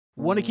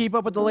Want to keep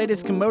up with the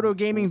latest Camodo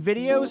Gaming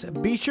videos?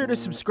 Be sure to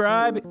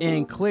subscribe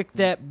and click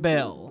that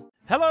bell.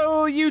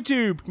 Hello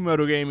YouTube,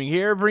 Camodo Gaming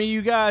here, bringing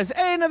you guys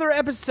another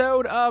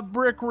episode of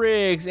Brick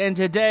Rigs, and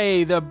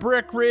today the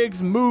Brick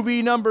Rigs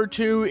movie number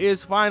 2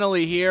 is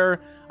finally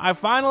here. I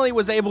finally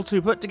was able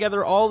to put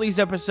together all these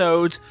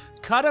episodes,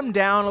 cut them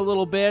down a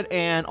little bit,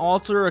 and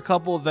alter a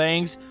couple of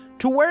things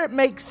to where it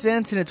makes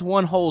sense and it's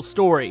one whole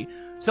story.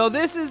 So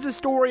this is the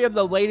story of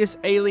the latest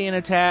alien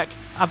attack.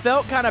 I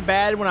felt kind of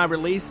bad when I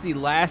released the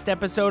last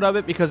episode of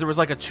it because there was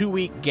like a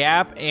 2-week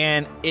gap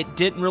and it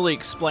didn't really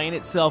explain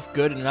itself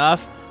good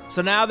enough.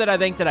 So now that I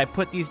think that I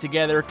put these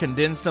together,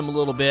 condensed them a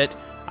little bit,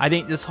 I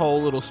think this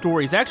whole little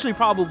story is actually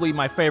probably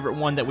my favorite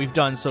one that we've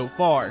done so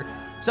far.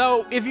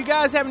 So if you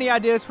guys have any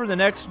ideas for the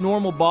next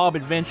normal Bob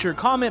adventure,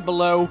 comment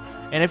below.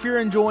 And if you're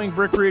enjoying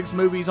Brick Rigs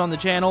movies on the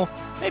channel,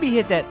 maybe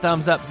hit that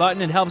thumbs up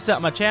button. It helps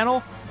out my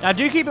channel. Now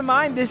do keep in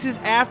mind, this is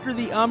after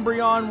the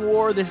Umbreon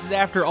War. This is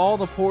after all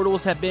the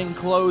portals have been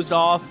closed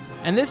off.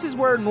 And this is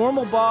where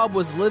normal Bob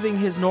was living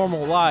his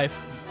normal life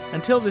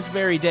until this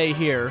very day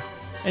here.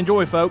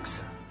 Enjoy,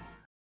 folks.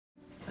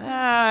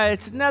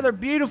 It's another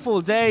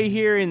beautiful day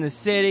here in the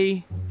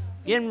city.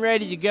 Getting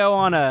ready to go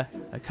on a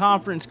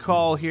conference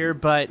call here,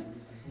 but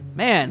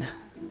man,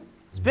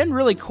 it's been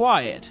really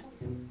quiet.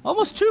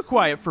 Almost too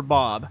quiet for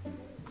Bob.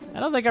 I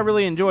don't think I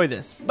really enjoy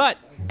this. But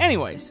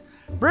anyways,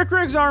 Brick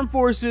Rigs Armed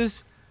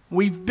Forces,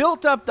 we've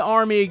built up the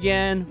army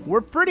again.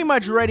 We're pretty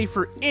much ready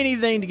for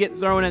anything to get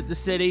thrown at the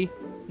city.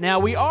 Now,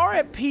 we are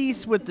at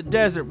peace with the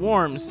Desert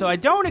Worms, so I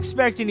don't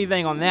expect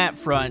anything on that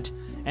front.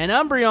 And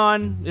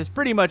Umbreon is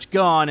pretty much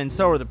gone, and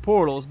so are the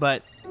portals,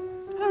 but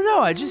I don't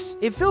know,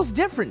 it feels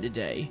different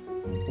today.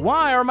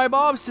 Why are my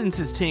Bob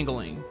senses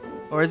tingling?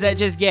 Or is that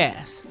just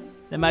gas?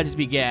 That might just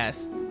be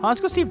gas. Let's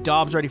go see if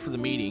Dob's ready for the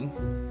meeting.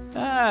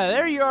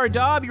 There you are,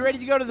 Dob. You ready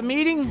to go to the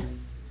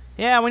meeting?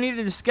 Yeah, we need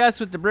to discuss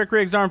with the Brick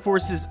Rigs Armed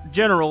Forces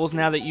generals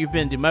now that you've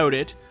been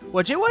demoted.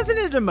 Which, it wasn't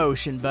a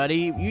demotion,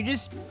 buddy.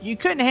 You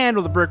couldn't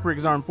handle the Brick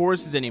Rigs Armed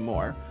Forces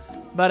anymore.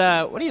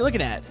 But, what are you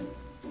looking at?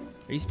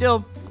 Are you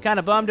still kind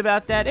of bummed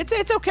about that?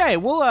 It's okay.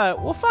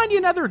 We'll find you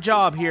another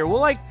job here.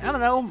 I don't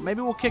know,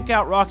 maybe we'll kick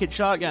out Rocket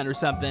Shotgun or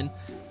something,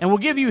 and we'll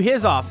give you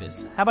his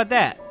office. How about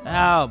that?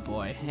 Oh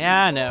boy,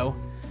 yeah, I know.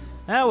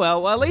 Oh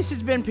well, at least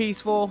it's been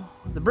peaceful.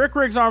 The Brick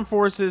Rigs Armed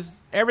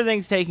Forces,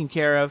 everything's taken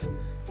care of,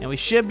 and we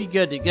should be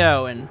good to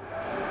go. And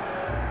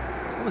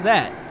what was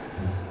that?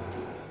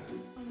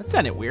 That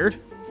sounded weird.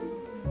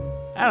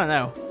 I don't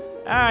know.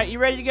 All right, you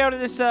ready to go to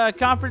this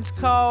conference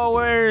call?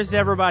 Where's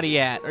everybody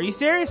at? Are you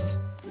serious?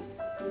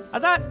 I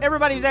thought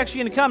everybody was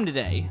actually going to come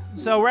today,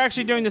 so we're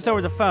actually doing this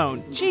over the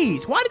phone.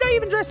 Jeez, why did I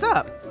even dress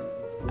up?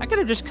 I could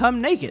have just come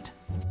naked.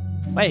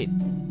 Wait,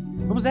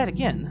 what was that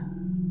again?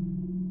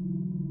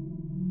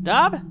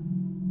 Dob?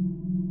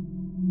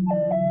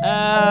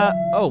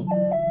 Oh,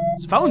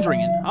 his phone's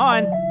ringing.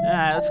 On.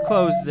 Let's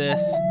close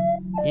this.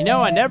 You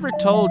know, I never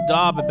told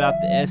Dob about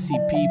the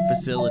SCP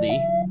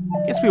facility.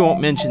 Guess we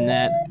won't mention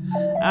that.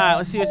 Alright,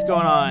 let's see what's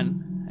going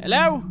on.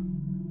 Hello?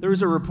 There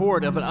is a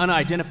report of an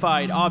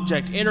unidentified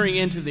object entering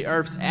into the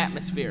Earth's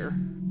atmosphere.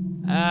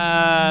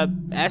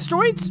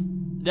 Asteroids?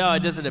 No,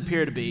 it doesn't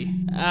appear to be.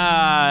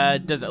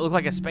 Does it look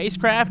like a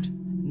spacecraft?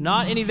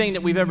 Not anything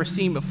that we've ever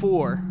seen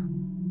before.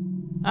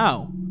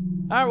 Oh.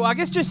 Alright, well, I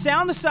guess just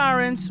sound the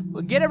sirens,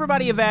 we'll get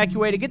everybody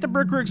evacuated, get the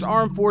Brick Rigs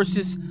Armed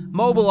Forces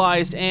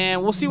mobilized,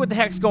 and we'll see what the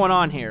heck's going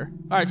on here.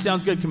 Alright,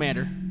 sounds good,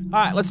 Commander.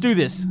 Alright, let's do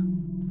this.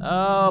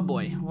 Oh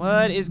boy,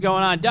 what is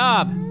going on?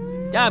 Dob,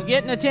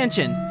 getting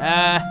attention.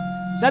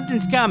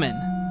 Something's coming.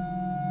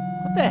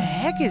 What the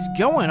heck is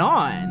going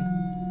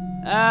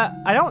on?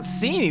 I don't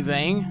see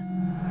anything.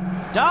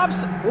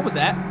 Dobbs, what was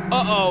that?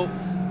 Uh-oh,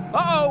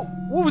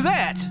 what was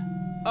that?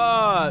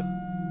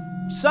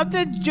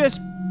 Something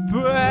just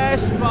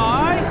passed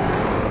by?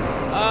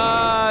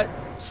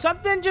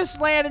 Something just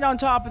landed on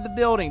top of the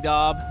building,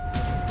 Dob.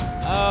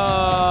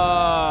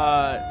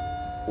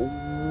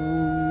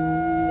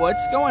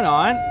 What's going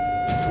on?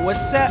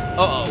 What's that?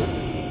 Dob?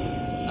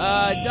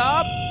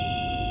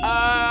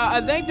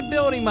 I think the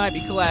building might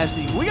be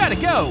collapsing. We gotta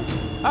go.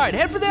 Alright,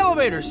 head for the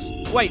elevators.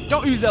 Wait,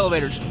 don't use the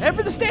elevators. Head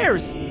for the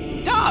stairs.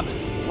 Dob,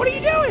 what are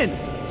you doing?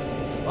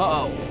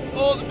 Uh-oh.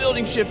 Oh, the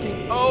building's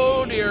shifting.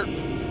 Oh, dear.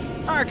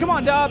 Alright, come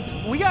on, Dob.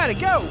 We gotta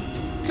go.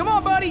 Come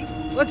on, buddy.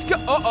 Let's go.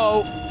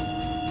 Uh-oh.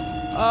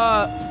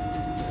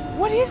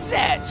 What is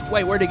that?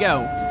 Wait, where'd it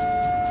go?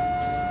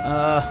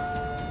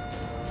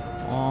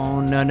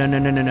 Oh, no.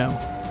 No.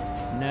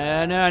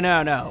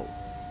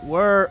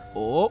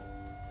 Oh.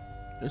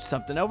 There's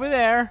something over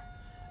there.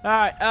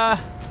 Alright,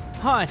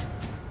 hon.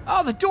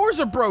 Oh, the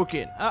doors are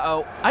broken.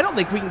 Uh-oh. I don't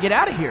think we can get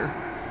out of here.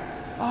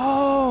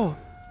 Oh,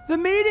 the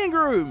meeting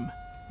room.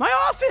 My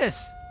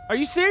office. Are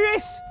you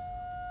serious?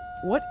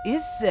 What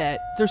is that?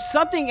 There's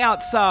something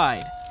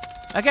outside.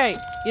 Okay,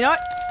 you know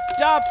what?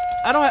 Stop.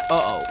 I don't have...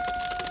 Uh-oh.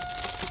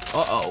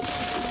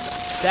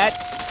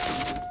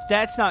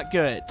 That's not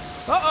good.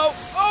 Uh-oh.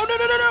 Oh,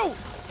 no.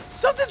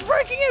 Something's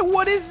breaking in.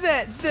 What is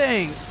that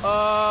thing?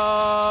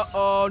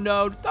 Oh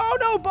no,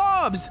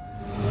 Bobs.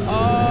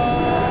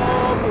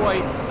 Oh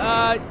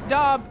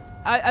Dob,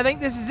 I think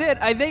this is it.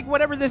 I think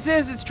whatever this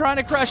is, it's trying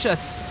to crush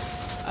us.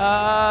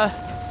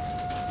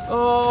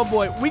 Oh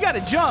boy, we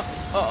gotta jump.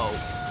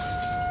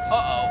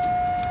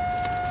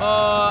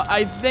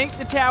 I think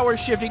the tower's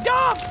shifting.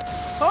 Dob,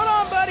 hold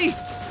on, buddy.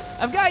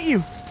 I've got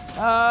you.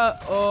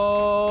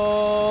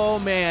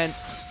 Oh man.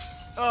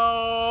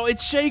 Oh,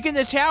 it's shaking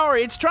the tower.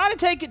 It's trying to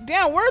take it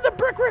down. Where are the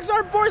Brickworks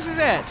Armed Forces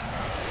at?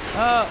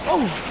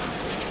 Oh,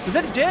 was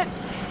that a jet?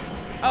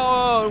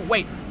 Oh,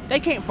 wait. They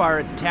can't fire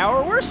at the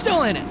tower. We're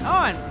still in it.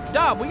 On,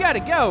 Dob, we gotta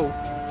go.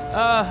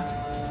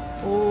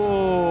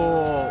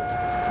 Oh,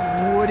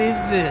 what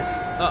is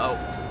this?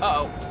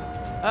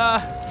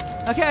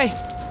 Okay.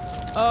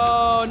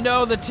 Oh,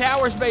 no, the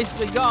tower's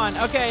basically gone.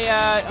 Okay,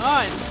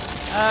 on.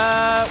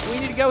 We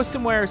need to go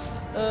somewhere.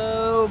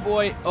 Oh,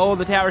 boy. Oh,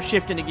 the tower's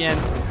shifting again.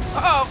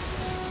 Uh-oh.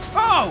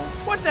 Oh,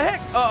 what the heck?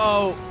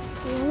 Uh-oh.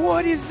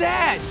 What is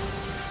that?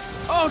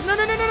 Oh, no.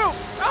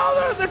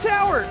 Oh, the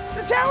tower.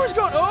 The tower's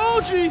going. Oh,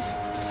 jeez.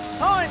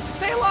 On,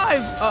 stay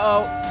alive.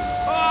 Uh-oh.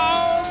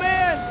 Oh,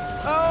 man.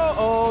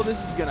 Oh,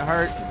 this is gonna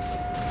hurt.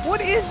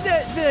 What is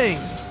that thing?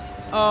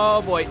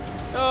 Oh, boy.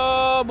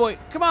 Oh, boy.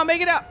 Come on,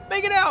 make it out.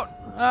 Make it out.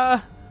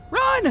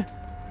 Run.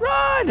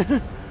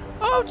 Run.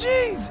 Oh,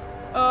 jeez.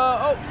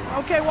 Oh,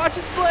 okay, watch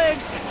its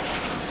legs.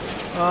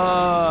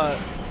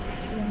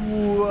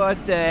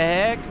 What the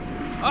heck?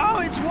 Oh,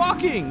 it's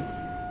walking.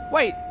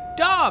 Wait,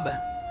 Dob.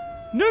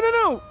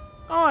 No.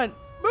 On,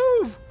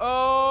 move.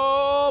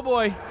 Oh,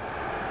 boy.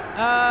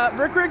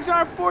 Brickworks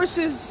Armed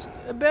Forces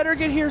better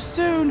get here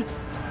soon.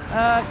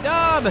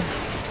 Dob.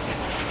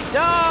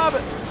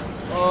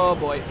 Oh,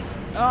 boy.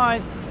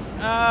 On.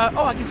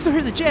 Oh, I can still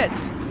hear the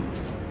jets.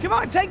 Come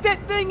on, take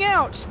that thing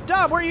out.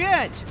 Dob, where you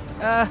at?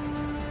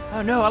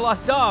 Oh no, I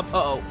lost Dob.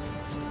 Uh-oh.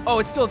 Oh,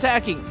 it's still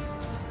attacking.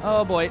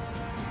 Oh, boy.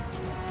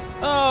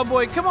 Oh,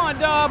 boy. Come on,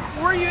 Dob.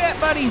 Where are you at,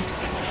 buddy?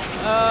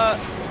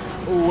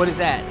 What is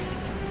that?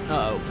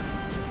 Uh-oh.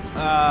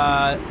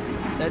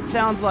 That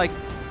sounds like...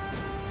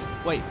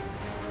 Wait.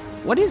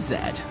 What is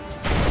that?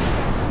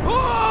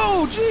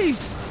 Oh,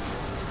 jeez.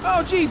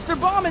 Oh, jeez. They're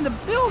bombing the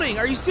building.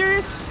 Are you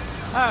serious?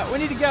 We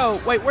need to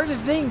go. Wait, where did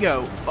the thing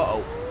go?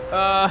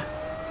 Uh-oh.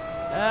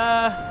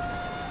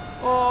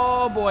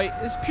 Oh, boy.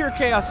 It's pure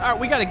chaos. All right,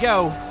 we gotta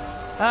go.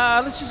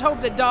 Let's just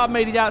hope that Dob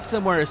made it out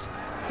somewhere.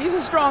 He's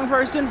a strong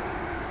person.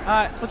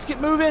 Let's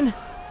get moving.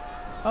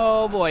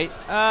 Oh, boy.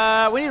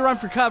 We need to run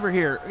for cover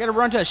here. We gotta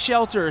run to a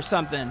shelter or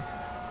something.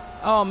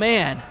 Oh,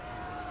 man.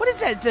 What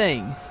is that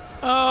thing?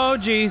 Oh,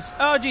 jeez.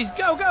 Oh, jeez.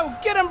 Go.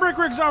 Get him,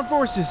 Brickworks Armed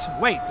Forces.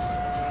 Wait.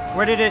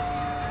 Where did it...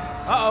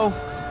 Uh-oh.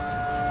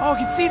 Oh, I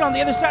can see it on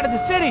the other side of the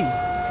city.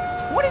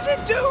 What is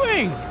it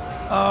doing?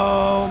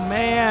 Oh,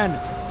 man.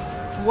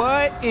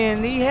 What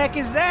in the heck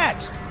is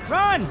that?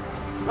 Run!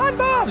 Run,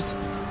 Bobs!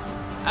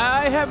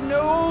 I have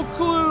no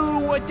clue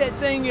what that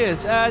thing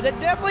is. That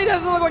definitely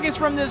doesn't look like it's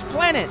from this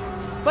planet.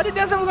 But it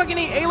doesn't look like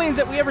any aliens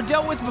that we ever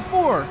dealt with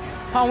before.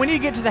 Oh, we need to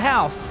get to the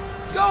house.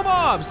 Go,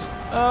 Bobs!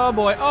 Oh,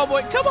 boy. Oh,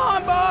 boy. Come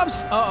on,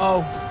 Bobs!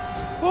 Uh-oh.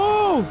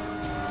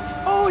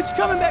 Oh, it's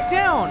coming back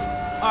down.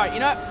 All right, you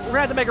know what? We're going to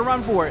have to make a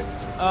run for it.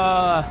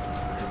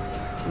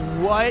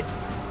 What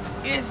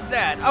is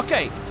that?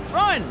 Okay,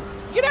 run!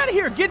 Get out of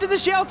here! Get to the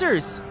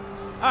shelters!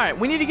 Alright,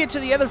 we need to get to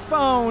the other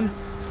phone,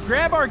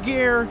 grab our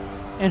gear,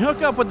 and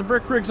hook up with the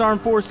Brickworks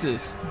Armed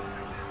Forces.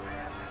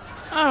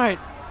 Alright,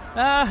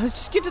 let's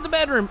just get to the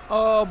bedroom.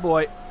 Oh,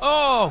 boy.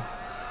 Oh!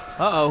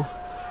 Uh-oh.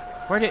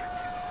 Where'd it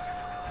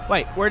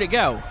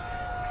go?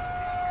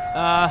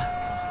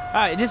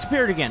 Alright, it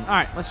disappeared again.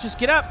 Alright, let's just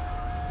get up.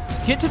 Let's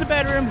get to the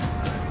bedroom.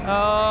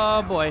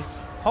 Oh, boy.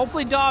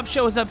 Hopefully Dob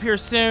shows up here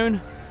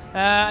soon.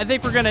 I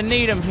think we're gonna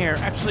need him here.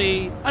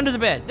 Actually, under the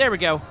bed. There we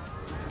go.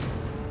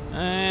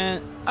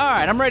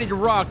 Alright, I'm ready to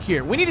rock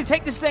here. We need to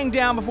take this thing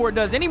down before it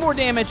does any more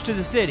damage to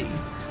the city.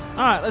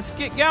 Alright, let's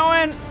get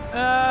going.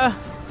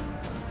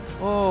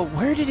 Oh,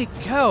 where did it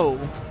go?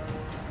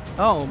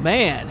 Oh,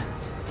 man.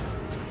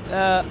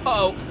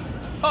 Uh-oh.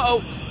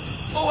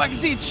 Oh, I can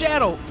see its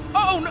shadow.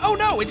 Oh,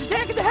 no, it's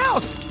attacking the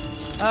house.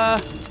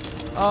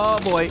 Oh,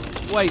 boy.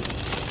 Wait,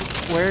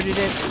 where did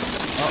it...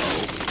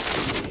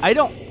 Uh-oh. I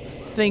don't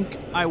think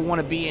I want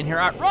to be in here.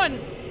 Run!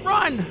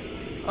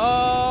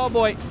 Oh,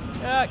 boy.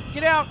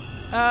 Get out.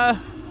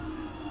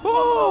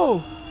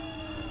 Oh!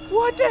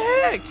 What the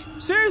heck?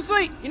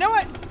 Seriously? You know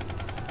what?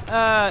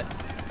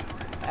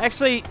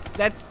 Actually,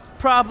 that's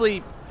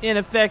probably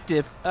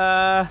ineffective.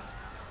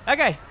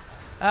 Okay.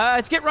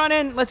 Let's get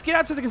running. Let's get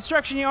out to the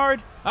construction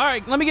yard. All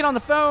right, let me get on the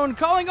phone.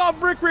 Calling all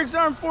Brickworks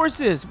Armed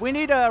Forces. We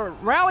need a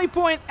rally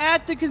point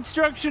at the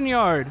construction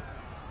yard.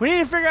 We need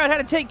to figure out how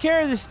to take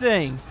care of this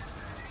thing.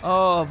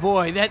 Oh,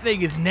 boy, that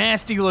thing is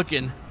nasty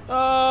looking.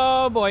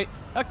 Oh, boy.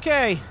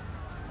 Okay.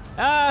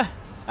 All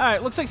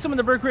right, looks like some of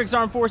the Brickworks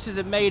Armed Forces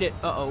have made it.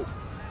 Uh-oh.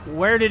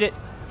 Where did it...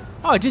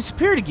 Oh, it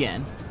disappeared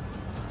again.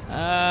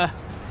 All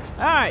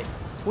right.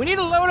 We need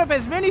to load up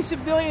as many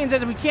civilians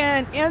as we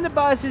can in the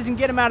buses and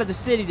get them out of the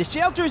city. The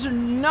shelters are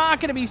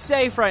not going to be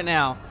safe right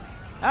now.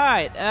 All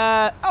right.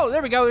 Oh,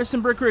 there we go. There's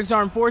some Brickworks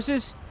Armed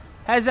Forces.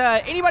 Has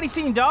anybody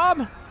seen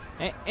Dob?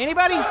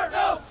 Anybody? Sir,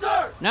 no,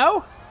 sir! No?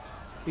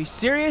 Are you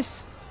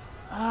serious?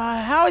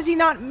 How has he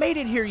not made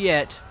it here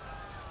yet?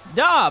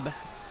 Dob,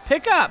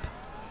 pick up.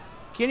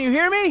 Can you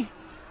hear me?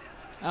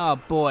 Oh,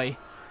 boy.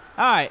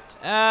 Alright,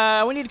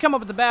 we need to come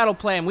up with a battle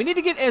plan. We need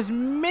to get as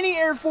many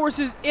air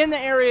forces in the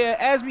area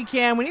as we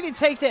can. We need to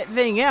take that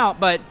thing out,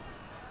 but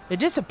it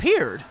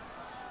disappeared.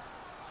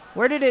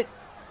 Where did it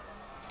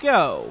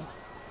go?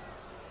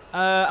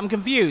 I'm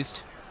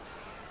confused.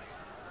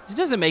 This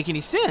doesn't make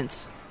any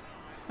sense.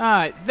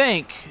 Alright,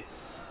 think,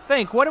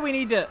 what do we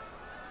need to...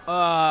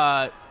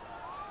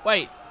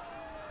 wait.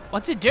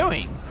 What's it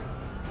doing?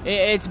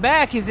 It's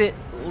back. Is it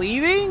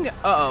leaving?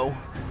 Uh-oh.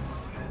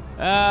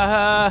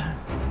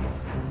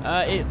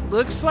 It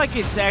looks like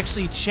it's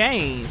actually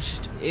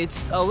changed.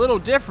 It's a little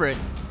different.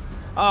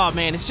 Oh,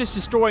 man, it's just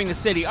destroying the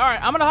city.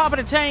 Alright, I'm gonna hop in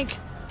a tank.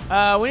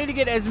 We need to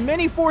get as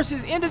many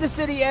forces into the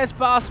city as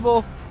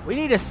possible. We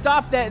need to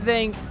stop that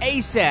thing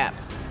ASAP.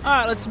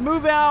 Alright, let's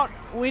move out.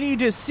 We need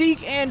to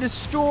seek and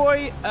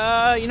destroy.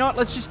 You know what?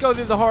 Let's just go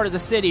through the heart of the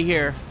city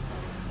here.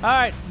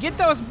 Alright, get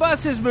those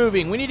buses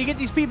moving. We need to get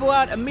these people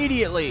out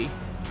immediately.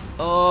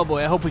 Oh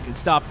boy, I hope we can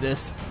stop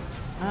this.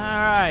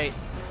 Alright,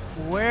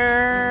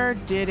 where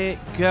did it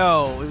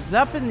go? It was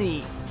up in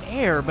the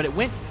air, but it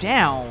went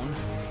down.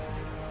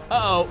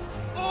 Uh-oh.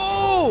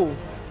 Oh!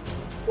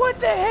 What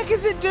the heck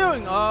is it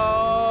doing?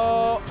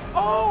 Oh!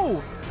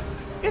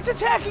 It's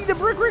attacking the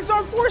Brick Rigs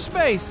Armed Force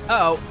base!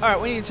 Uh-oh.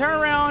 Alright, we need to turn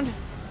around.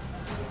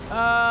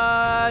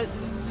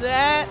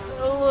 That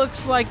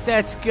looks like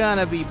that's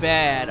gonna be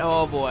bad.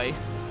 Oh boy.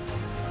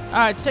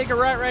 Alright, let's take a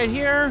right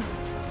here.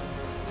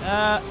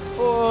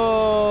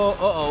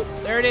 Uh-oh.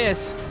 There it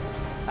is.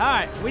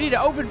 Alright, we need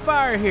to open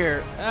fire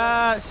here.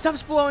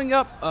 Stuff's blowing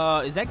up.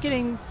 Is that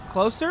getting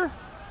closer?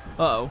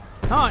 Uh-oh.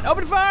 Come on,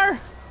 open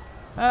fire!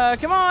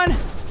 Come on!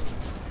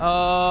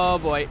 Oh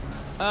boy.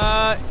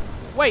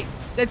 Wait,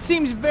 that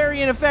seems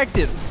very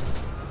ineffective.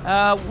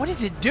 What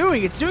is it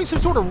doing? It's doing some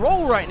sort of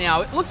roll right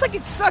now. It looks like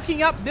it's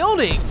sucking up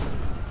buildings.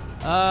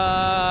 You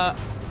know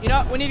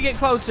what? We need to get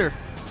closer.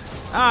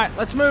 Alright,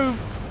 let's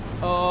move.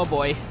 Oh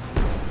boy.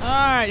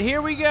 Alright,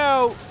 here we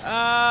go.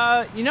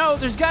 You know,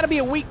 there's got to be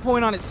a weak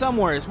point on it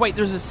somewhere. Wait,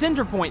 there's a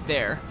center point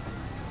there.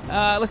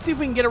 Let's see if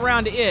we can get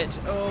around to it.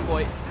 Oh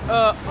boy.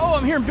 Oh,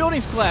 I'm hearing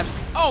buildings collapse.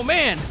 Oh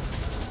man.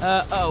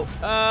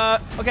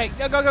 Okay,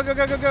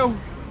 go.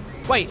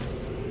 Wait,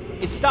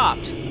 it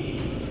stopped.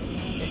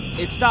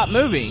 It stopped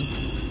moving.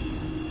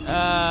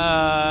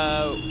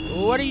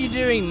 What are you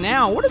doing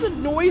now? What are the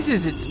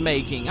noises it's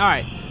making?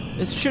 Alright,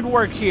 this should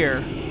work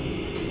here.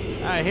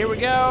 Alright, here we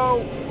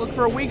go. Look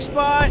for a weak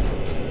spot.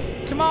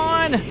 Come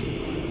on.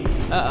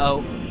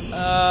 Uh-oh.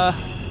 I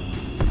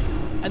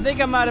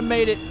think I might have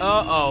made it.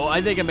 Uh-oh,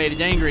 I think I made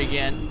it angry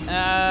again.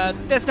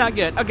 That's not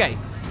good. Okay,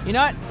 you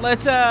know what?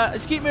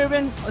 Let's keep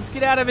moving. Let's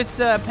get out of its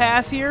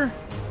path here.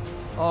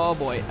 Oh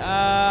boy.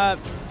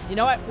 You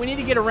know what? We need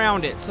to get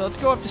around it. So let's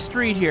go up the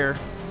street here.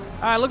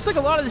 Alright, looks like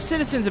a lot of the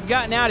citizens have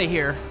gotten out of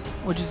here,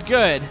 which is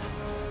good.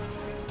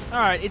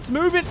 Alright, it's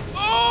moving.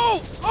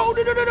 Oh! Oh,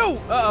 no.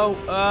 Uh-oh.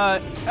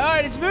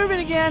 Alright, it's moving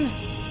again.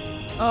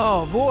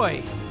 Oh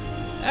boy.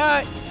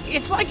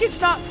 It's like it's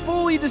not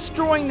fully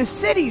destroying the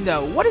city,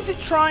 though. What is it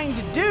trying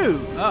to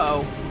do?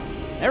 Uh-oh.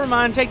 Never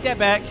mind, take that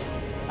back.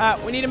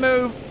 We need to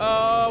move.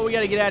 Oh, we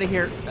gotta get out of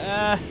here.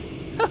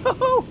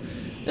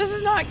 This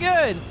is not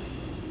good.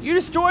 You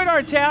destroyed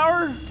our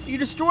tower, you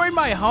destroyed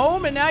my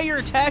home, and now you're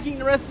attacking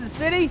the rest of the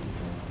city?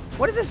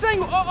 What is this thing?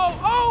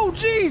 Oh,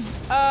 jeez!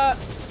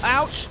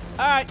 Ouch.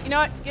 Alright, you know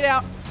what? Get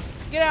out.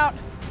 Get out.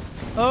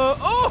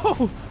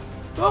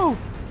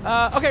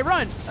 Okay,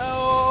 run.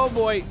 Oh,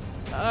 boy.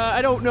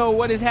 I don't know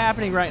what is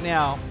happening right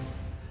now.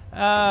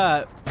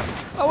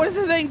 What is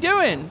the thing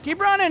doing?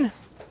 Keep running.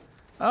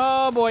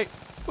 Oh, boy.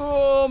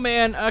 Oh,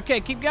 man.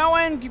 Okay, keep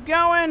going.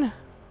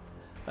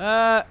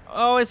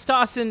 Oh, it's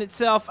tossing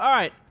itself.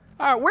 Alright,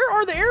 where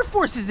are the Air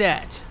Forces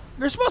at?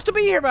 They're supposed to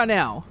be here by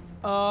now.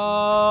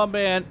 Oh,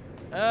 man.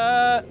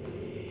 Oh,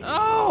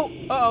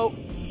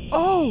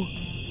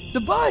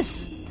 the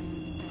bus.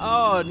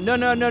 Oh, no.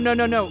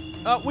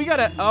 We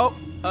gotta,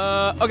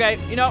 okay,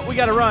 you know, we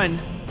gotta run.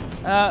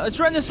 Let's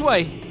run this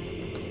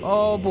way.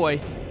 Oh, boy.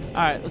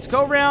 Alright, let's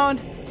go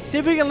around, see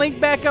if we can link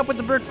back up with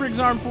the Brick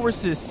Rigs Armed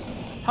Forces.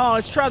 Hold on,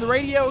 let's try the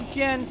radio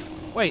again.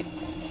 Wait,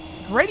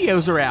 the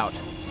radios are out.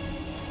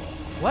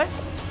 What?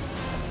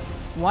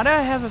 Why do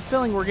I have a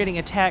feeling we're getting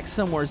attacked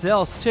somewhere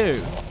else,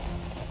 too?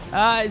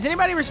 Has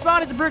anybody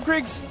responded to Brick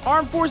Rigs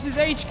Armed Forces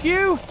HQ?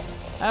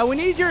 We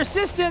need your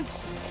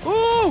assistance.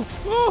 Ooh!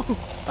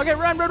 Okay,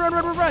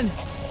 run.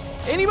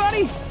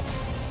 Anybody?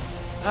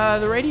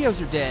 The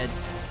radios are dead.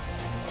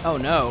 Oh,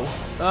 no.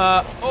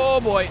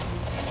 Oh, boy.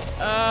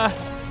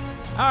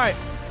 Alright.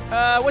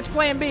 What's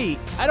plan B?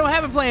 I don't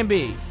have a plan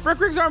B. Brick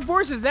Rigs Armed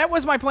Forces, that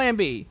was my plan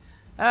B.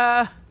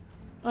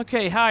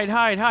 Okay,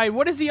 hide.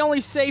 What is the only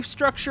safe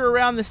structure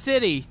around the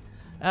city?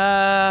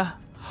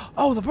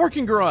 Oh, the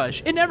parking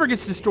garage. It never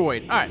gets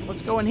destroyed. Alright,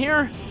 let's go in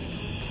here.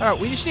 Alright,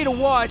 we just need to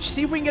watch,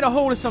 see if we can get a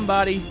hold of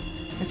somebody,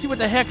 and see what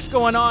the heck's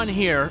going on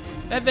here.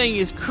 That thing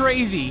is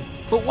crazy.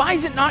 But why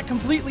is it not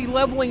completely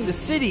leveling the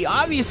city?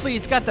 Obviously,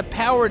 it's got the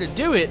power to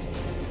do it.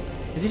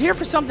 Is it here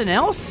for something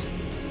else?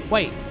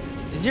 Wait,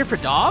 is it here for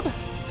Daub?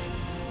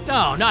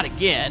 No, not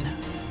again.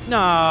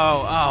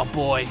 No, oh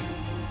boy.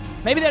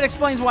 Maybe that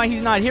explains why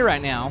he's not here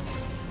right now.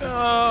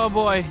 Oh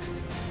boy.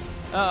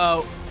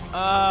 Uh-oh.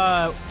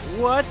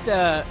 What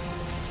the?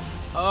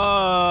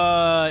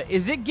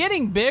 Is it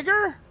getting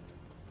bigger?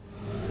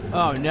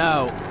 Oh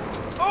no.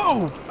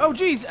 Oh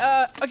geez,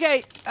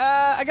 okay,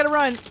 I gotta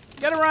run.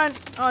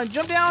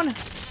 Jump down.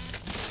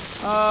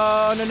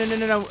 Oh,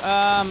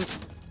 no.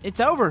 It's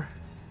over.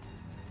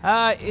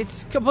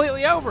 It's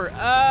completely over.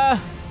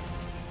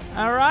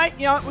 All right,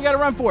 you know what? We gotta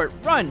run for it.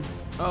 Run.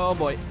 Oh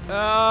boy.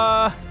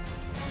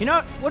 You know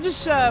what? We'll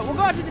just, we'll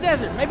go out to the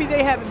desert. Maybe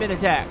they haven't been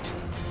attacked.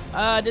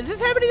 Does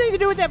this have anything to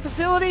do with that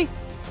facility,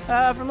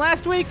 from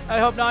last week? I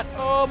hope not.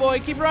 Oh boy,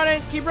 keep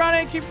running.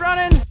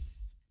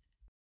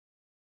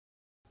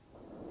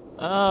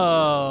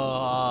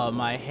 Oh,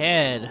 my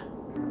head.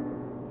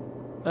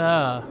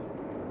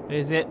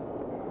 Is it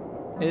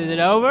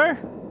over?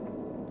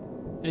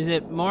 Is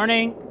it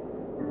morning?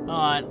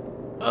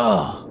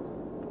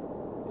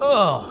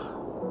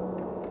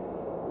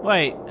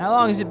 Wait, how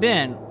long has it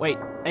been? Wait,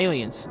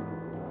 aliens.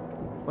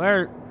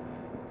 Where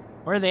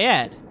are they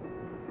at?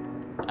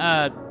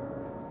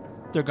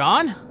 They're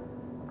gone?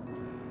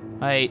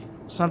 Wait,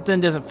 something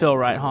doesn't feel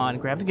right, Han.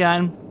 Grab the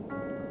gun.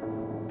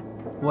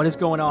 What is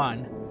going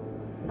on?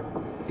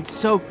 It's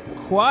so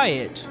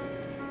quiet.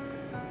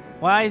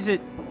 Why is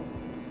it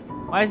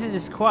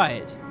this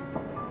quiet?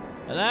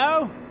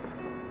 Hello?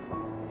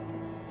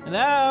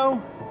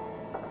 Hello?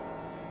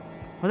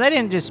 Well, they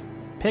didn't just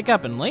pick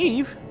up and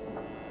leave.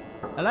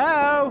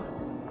 Hello?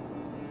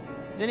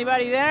 Is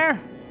anybody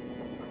there?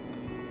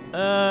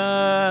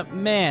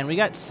 Man, we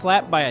got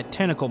slapped by a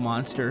tentacle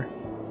monster.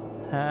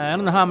 I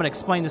don't know how I'm gonna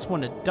explain this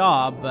one to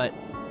Daub, but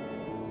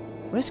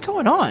what is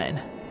going on?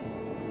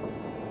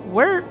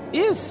 Where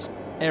is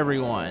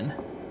everyone?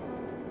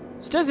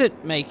 This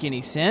doesn't make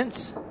any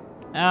sense.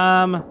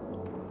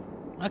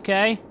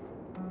 Okay.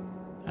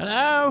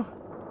 Hello?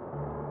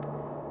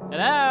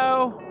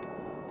 Hello?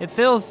 It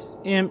feels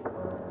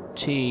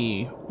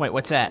empty. Wait,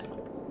 what's that?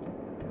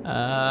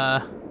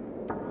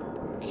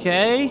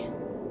 Okay.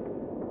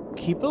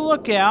 Keep a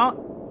lookout.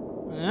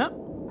 Yep.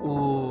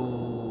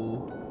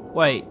 Ooh.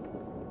 Wait.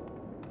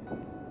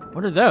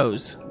 What are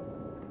those?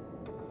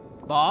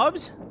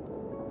 Bobs?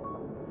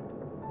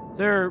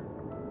 They're...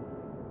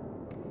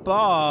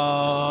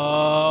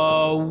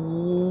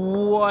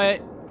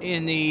 What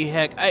in the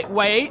heck?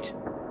 Wait.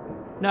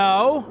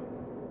 No.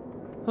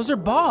 Those are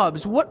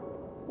Bobs.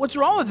 What's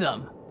wrong with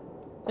them?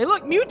 They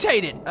look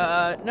mutated. No.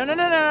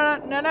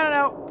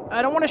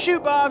 I don't want to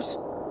shoot Bobs.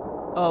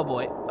 Oh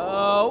boy.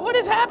 Oh, what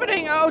is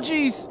happening? Oh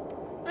jeez.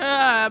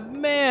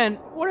 Man,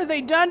 what have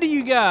they done to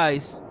you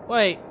guys?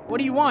 Wait, what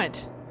do you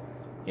want?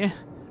 Yeah,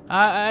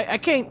 I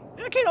can't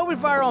open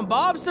fire on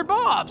Bobs. They're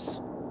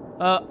Bobs.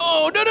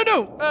 Oh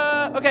no.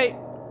 Okay,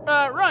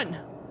 run.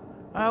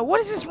 What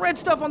is this red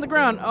stuff on the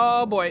ground?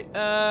 Oh boy.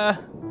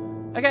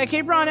 Okay,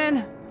 keep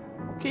running.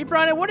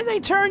 What did they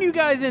turn you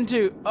guys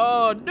into?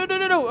 Oh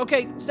no.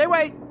 Okay, stay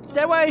away.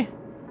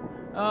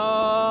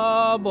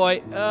 Oh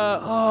boy.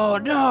 Oh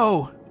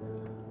no.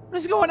 What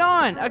is going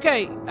on?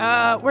 Okay,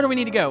 where do we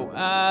need to go?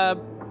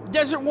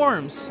 Desert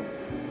worms.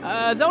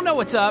 They'll know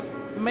what's up.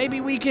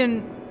 Maybe we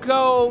can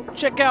go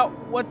check out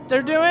what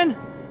they're doing?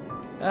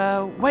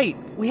 Wait,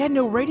 we had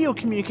no radio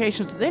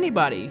communications with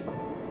anybody.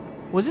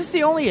 Was this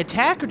the only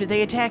attack, or did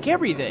they attack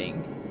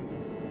everything?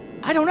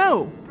 I don't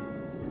know.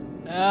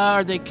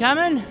 Are they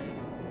coming?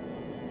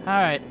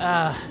 Alright,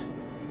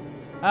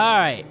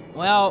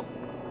 well,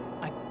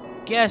 I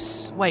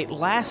guess, wait,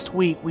 last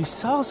week we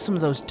saw some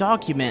of those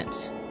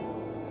documents.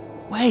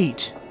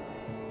 Wait,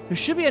 there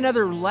should be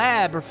another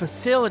lab or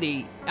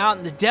facility out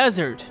in the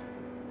desert.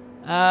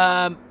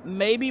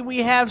 Maybe we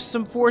have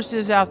some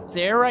forces out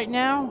there right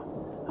now?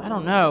 I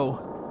don't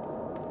know.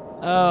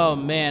 Oh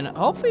man,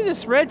 hopefully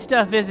this red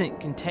stuff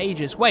isn't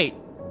contagious. Wait,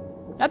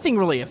 nothing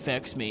really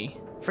affects me.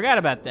 Forgot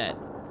about that,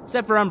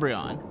 except for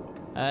Umbreon.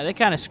 They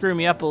kind of screw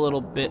me up a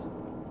little bit.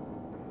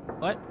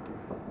 What?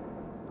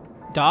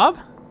 Daub?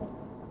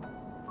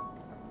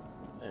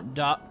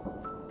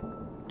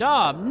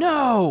 Daub,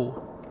 no!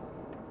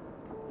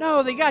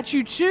 No, they got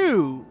you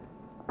too!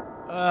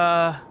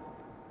 Can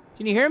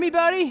you hear me,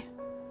 buddy?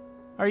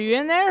 Are you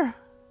in there?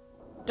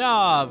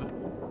 Daub.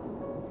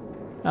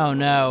 Oh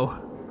no.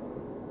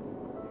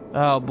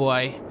 Oh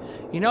boy.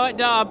 You know what,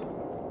 Daub?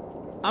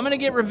 I'm gonna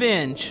get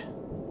revenge.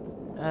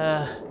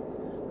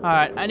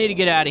 Alright, I need to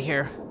get out of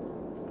here.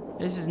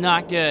 This is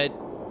not good.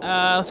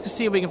 Let's go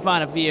see if we can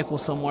find a vehicle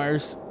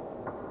somewheres.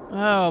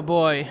 Oh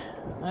boy.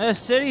 This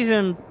city's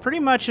pretty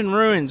much in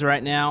ruins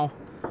right now.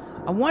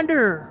 I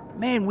wonder,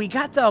 man, we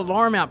got the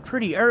alarm out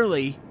pretty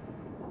early.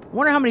 I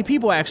wonder how many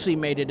people actually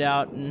made it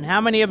out, and how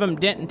many of them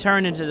didn't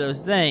turn into those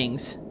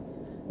things.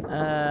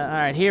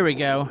 Alright, here we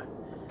go.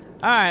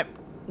 Alright,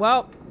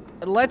 well,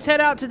 let's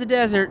head out to the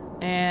desert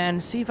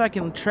and see if I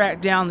can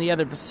track down the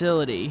other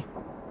facility.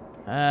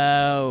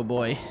 Oh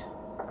boy.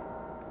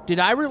 Did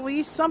I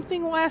release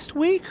something last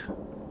week?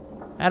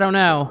 I don't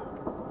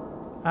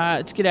know.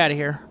 Let's get out of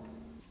here.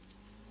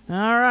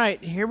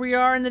 Alright, here we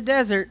are in the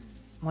desert.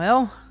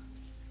 Well,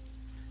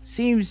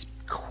 seems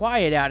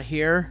quiet out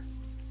here.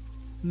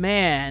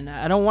 Man,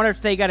 I don't wonder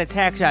if they got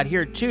attacked out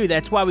here too.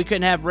 That's why we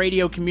couldn't have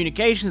radio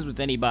communications with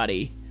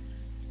anybody.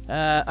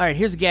 Alright,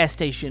 here's a gas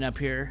station up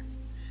here.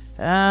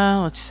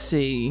 Let's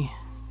see.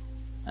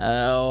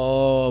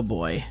 Oh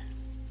boy.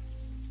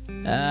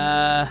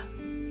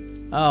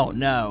 Oh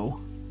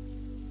no.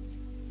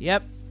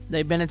 Yep,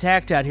 they've been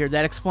attacked out here.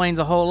 That explains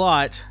a whole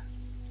lot.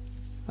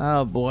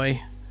 Oh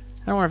boy.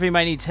 I don't wonder if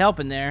anybody needs help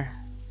in there.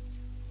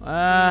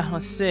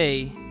 Let's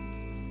see.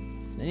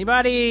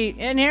 Anybody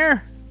in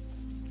here?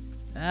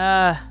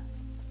 It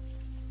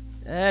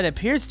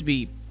appears to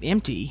be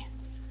empty.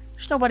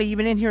 There's nobody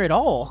even in here at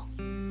all.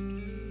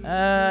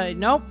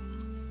 Nope.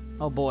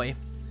 Oh boy.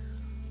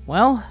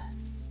 Well,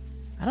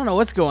 I don't know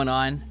what's going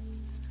on.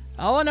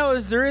 All I know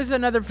is there is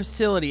another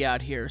facility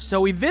out here. So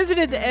we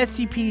visited the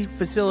SCP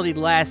facility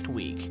last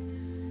week,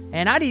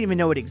 and I didn't even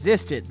know it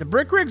existed. The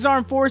Brick Rigs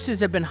Armed Forces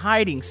have been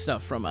hiding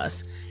stuff from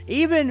us.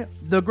 Even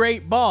the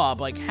Great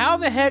Bob. Like, how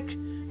the heck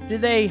do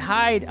they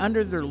hide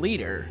under their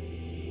leader?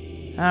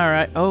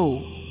 Alright,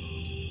 oh.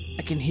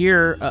 I can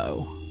hear,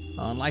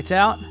 uh-oh. Lights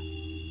out?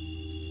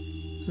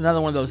 It's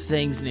another one of those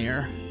things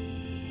near.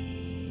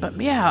 But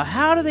yeah,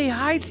 how do they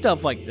hide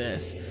stuff like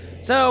this?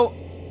 So,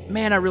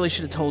 man, I really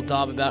should have told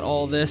Dob about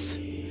all this.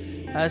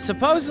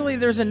 Supposedly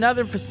there's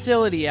another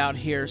facility out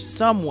here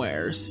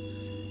somewheres,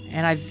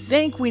 and I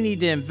think we need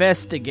to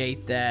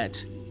investigate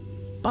that.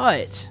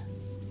 But,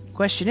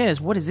 question is,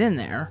 what is in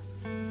there?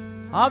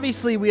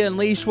 Obviously we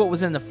unleashed what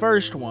was in the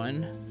first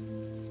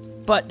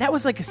one, but that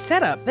was like a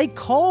setup. They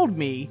called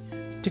me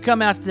to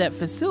come out to that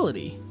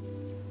facility.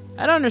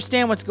 I don't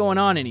understand what's going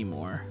on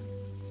anymore.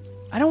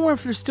 I don't wonder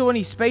if there's still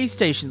any space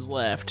stations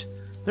left.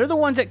 They're the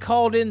ones that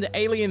called in the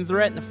alien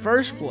threat in the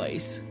first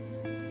place.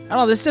 I don't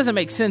know, this doesn't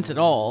make sense at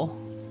all.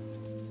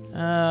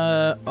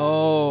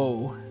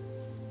 Oh.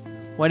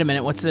 Wait a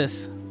minute, what's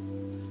this?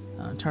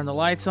 Turn the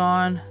lights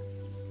on.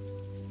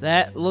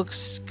 That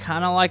looks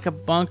kind of like a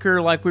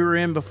bunker like we were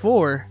in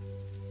before.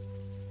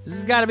 This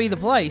has got to be the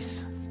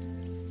place.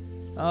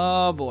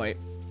 Oh boy.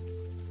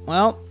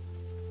 Well,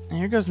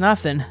 here goes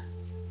nothing.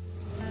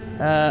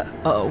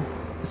 Uh-oh.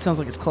 This sounds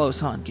like it's close,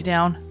 huh? Get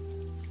down.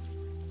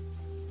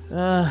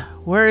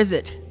 Where is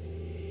it?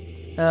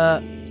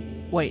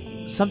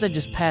 Wait, something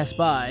just passed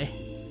by.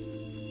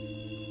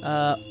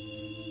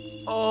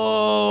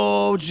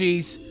 Oh,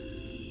 jeez.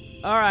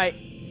 Alright,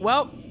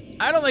 well,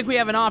 I don't think we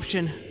have an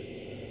option.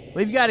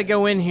 We've got to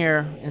go in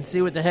here and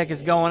see what the heck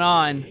is going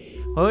on.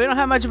 Well, we don't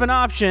have much of an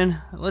option.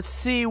 Let's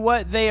see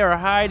what they are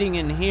hiding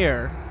in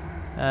here.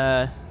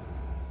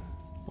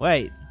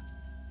 Wait.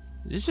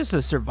 Is this just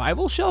a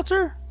survival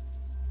shelter?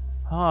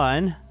 Hold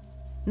on.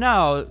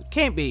 No, it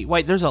can't be.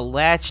 Wait, there's a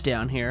latch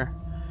down here.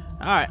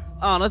 Alright,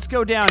 let's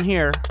go down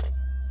here.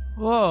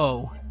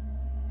 Whoa.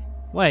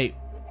 Wait,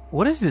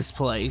 what is this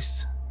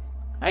place?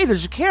 Hey,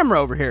 there's a camera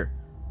over here.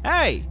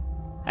 Hey!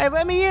 Hey,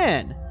 let me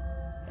in!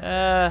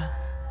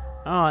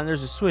 Oh, and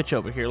there's a switch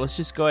over here. Let's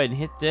just go ahead and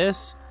hit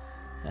this.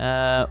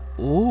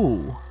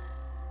 Ooh.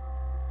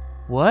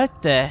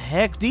 What the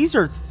heck? These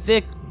are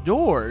thick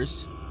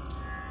doors.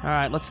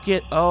 Alright, let's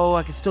get... Oh,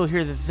 I can still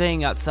hear the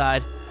thing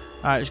outside.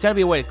 Alright, there's gotta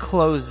be a way to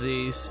close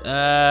these.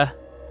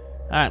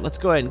 Alright, let's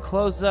go ahead and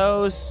close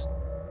those.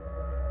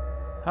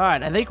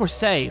 Alright, I think we're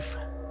safe.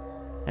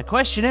 The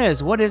question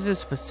is, what is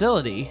this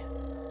facility?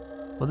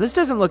 Well, this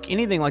doesn't look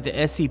anything like the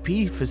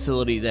SCP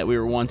facility that we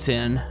were once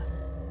in.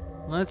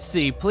 Let's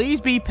see. Please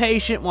be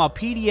patient while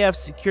PDF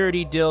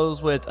security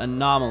deals with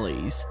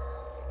anomalies.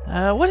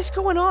 What is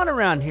going on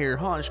around here?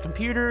 Hold on, there's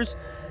computers.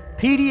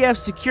 PDF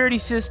security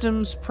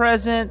systems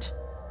present.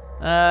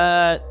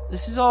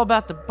 This is all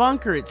about the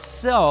bunker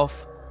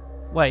itself.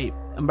 Wait,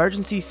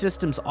 emergency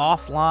systems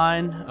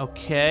offline.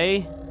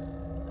 Okay.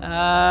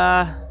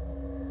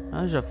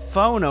 There's a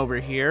phone over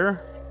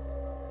here.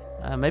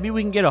 Maybe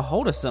we can get a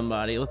hold of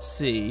somebody. Let's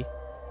see.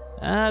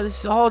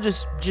 This is all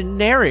just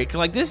generic.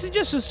 Like, this is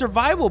just a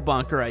survival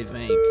bunker, I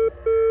think.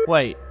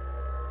 Wait.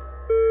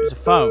 There's a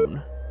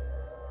phone.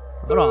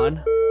 Hold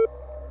on.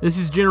 This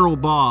is General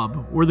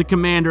Bob. We're the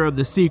commander of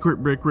the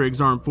secret Brick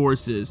Rigs Armed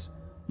Forces.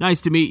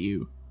 Nice to meet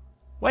you.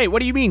 Wait, what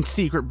do you mean,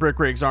 secret Brick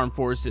Rigs Armed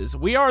Forces?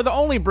 We are the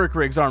only Brick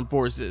Rigs Armed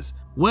Forces.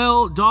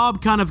 Well,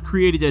 Dob kind of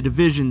created a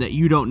division that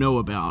you don't know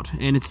about,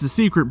 and it's the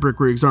secret Brick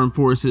Rigs Armed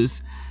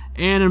Forces.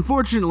 And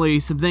unfortunately,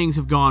 some things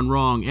have gone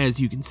wrong, as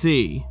you can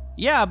see.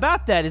 Yeah,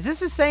 about that. Is this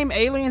the same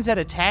aliens that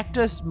attacked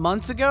us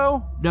months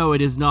ago? No,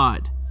 it is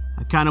not.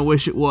 I kind of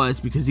wish it was,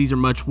 because these are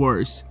much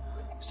worse.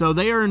 So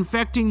they are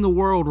infecting the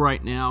world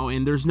right now,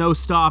 and there's no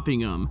stopping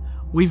them.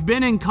 We've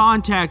been in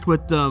contact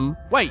with them.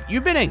 Wait,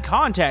 you've been in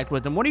contact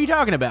with them? What are you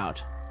talking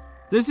about?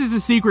 This is the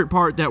secret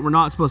part that we're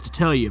not supposed to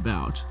tell you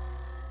about.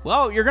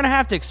 Well, you're gonna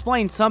have to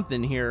explain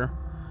something here.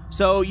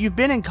 So, you've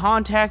been in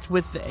contact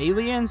with the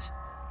aliens?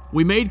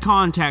 We made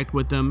contact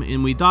with them,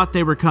 and we thought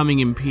they were coming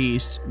in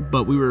peace,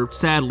 but we were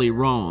sadly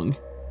wrong.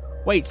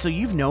 Wait, so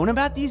you've known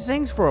about these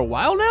things for a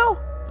while now?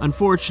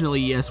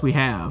 Unfortunately, yes, we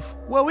have.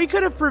 Well, we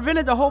could have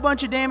prevented a whole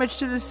bunch of damage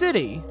to the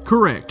city.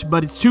 Correct,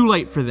 but it's too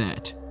late for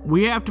that.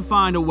 We have to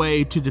find a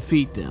way to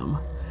defeat them.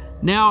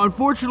 Now,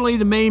 unfortunately,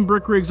 the main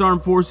Brick Rigs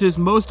armed forces,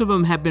 most of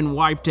them have been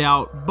wiped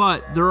out,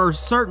 but there are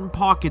certain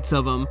pockets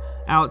of them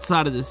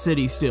outside of the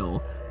city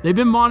still. They've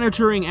been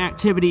monitoring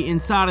activity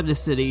inside of the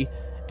city,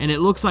 and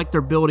it looks like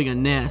they're building a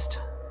nest.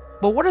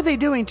 But what are they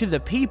doing to the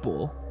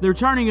people? They're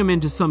turning them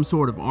into some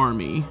sort of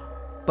army.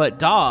 But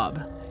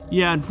Dob...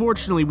 Yeah,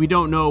 unfortunately, we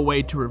don't know a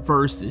way to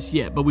reverse this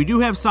yet, but we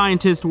do have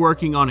scientists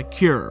working on a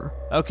cure.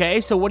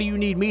 Okay, so what do you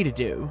need me to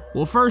do?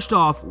 Well, first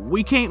off,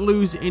 we can't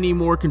lose any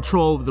more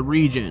control of the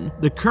region.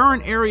 The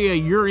current area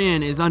you're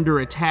in is under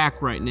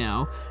attack right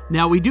now.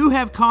 Now, we do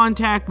have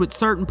contact with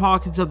certain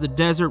pockets of the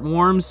desert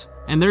worms,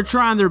 and they're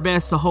trying their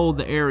best to hold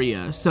the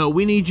area, so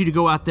we need you to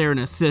go out there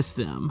and assist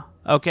them.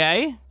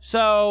 Okay,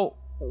 so...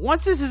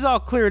 once this is all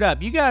cleared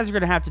up, you guys are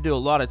going to have to do a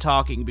lot of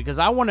talking because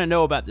I want to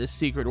know about this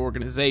secret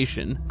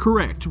organization.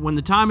 Correct. When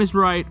the time is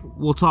right,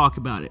 we'll talk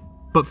about it.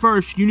 But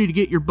first, you need to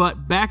get your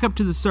butt back up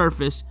to the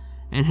surface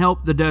and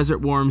help the desert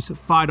worms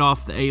fight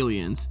off the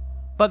aliens.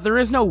 But there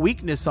is no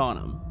weakness on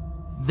them.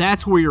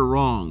 That's where you're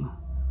wrong.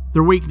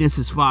 Their weakness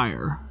is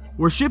fire.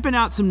 We're shipping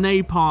out some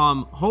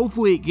napalm.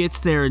 Hopefully it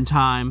gets there in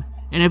time.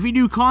 And if you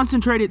do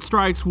concentrated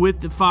strikes with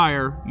the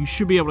fire, you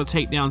should be able to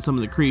take down some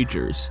of the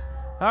creatures.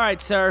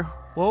 Alright, sir.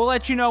 Well, we'll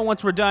let you know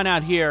once we're done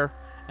out here,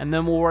 and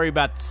then we'll worry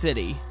about the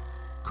city.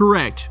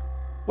 Correct.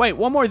 Wait,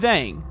 one more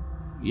thing.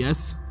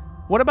 Yes?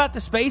 What about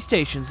the space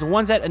stations, the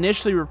ones that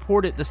initially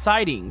reported the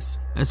sightings?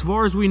 As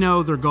far as we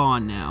know, they're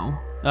gone now.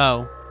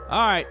 Oh.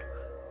 Alright.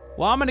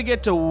 Well, I'm gonna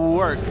get to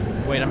work.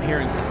 Wait, I'm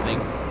hearing something.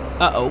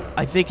 Uh-oh,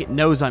 I think it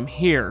knows I'm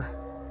here.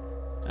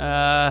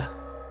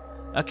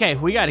 Okay,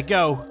 we gotta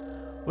go.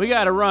 We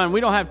gotta run,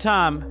 we don't have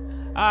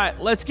time.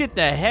 Alright, let's get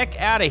the heck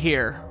out of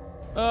here.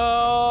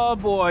 Oh,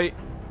 boy.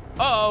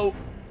 Uh-oh.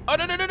 Oh,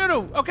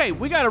 no. Okay,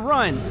 we gotta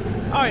run.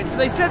 Alright, so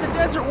they said the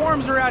desert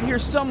worms are out here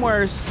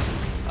somewheres.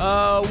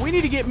 We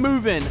need to get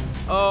moving.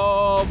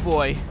 Oh,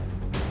 boy.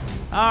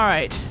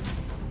 Alright.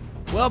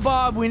 Well,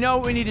 Bob, we know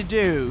what we need to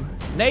do.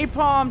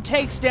 Napalm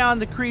takes down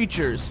the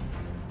creatures.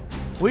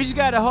 We just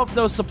gotta hope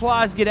those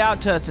supplies get out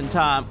to us in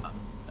time.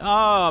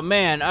 Oh,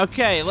 man.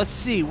 Okay, let's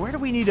see. Where do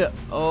we need to...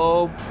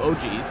 Oh,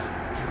 jeez.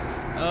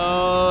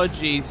 Oh,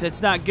 jeez.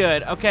 That's not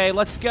good. Okay,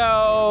 let's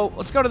go.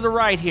 Let's go to the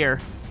right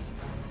here.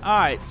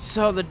 Alright,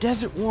 so the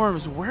desert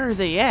worms, where are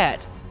they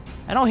at?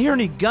 I don't hear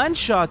any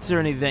gunshots or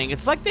anything.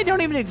 It's like they don't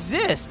even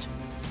exist.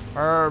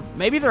 Or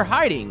maybe they're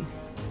hiding.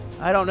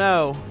 I don't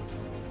know.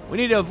 We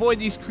need to avoid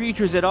these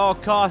creatures at all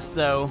costs,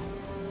 though.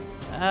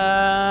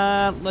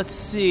 Let's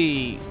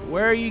see.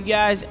 Where are you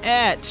guys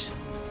at?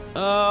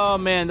 Oh,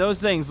 man,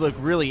 those things look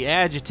really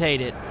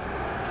agitated.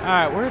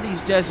 Alright, where are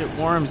these desert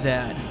worms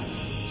at?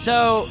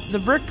 So, the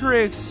Brick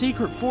Rig's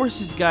Secret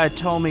Forces guy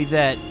told me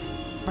that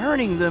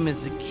burning them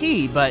is the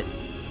key, but...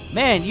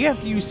 man, you have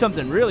to use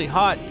something really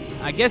hot.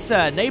 I guess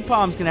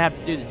napalm's gonna have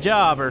to do the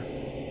job, or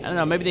I don't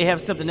know, maybe they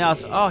have something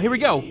else. Oh, here we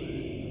go.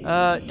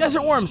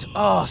 Desert worms.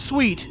 Oh,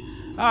 sweet.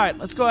 Alright,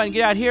 let's go ahead and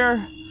get out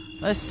here.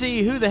 Let's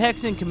see who the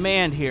heck's in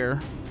command here.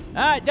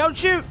 Alright, don't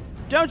shoot.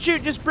 Don't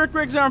shoot, just Brick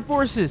Rig's Armed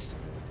Forces.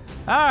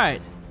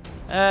 Alright.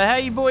 How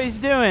you boys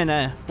doing?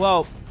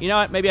 Well, you know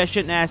what? Maybe I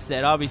shouldn't ask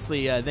that.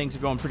 Obviously, things are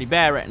going pretty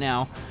bad right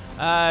now.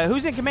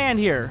 Who's in command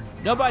here?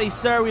 Nobody,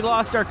 sir. We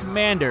lost our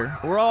commander.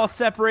 We're all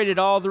separated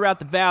all throughout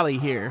the valley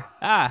here.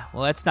 Ah,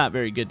 well, that's not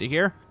very good to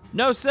hear.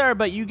 No, sir,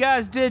 but you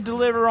guys did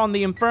deliver on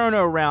the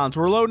Inferno rounds.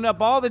 We're loading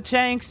up all the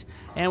tanks,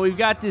 and we've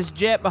got this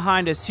jet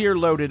behind us here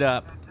loaded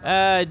up.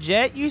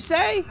 Jet, you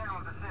say?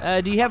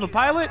 Do you have a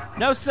pilot?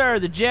 No, sir.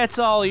 The jet's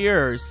all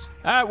yours.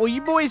 All right, well,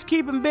 you boys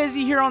keep them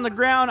busy here on the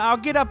ground. I'll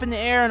get up in the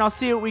air, and I'll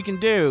see what we can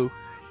do.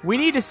 We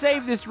need to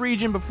save this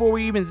region before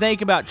we even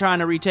think about trying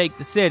to retake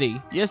the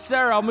city. Yes,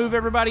 sir. I'll move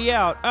everybody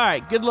out. All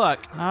right, good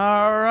luck.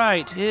 All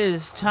right, it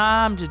is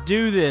time to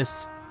do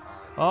this.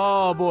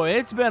 Oh, boy,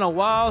 it's been a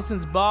while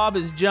since Bob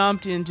has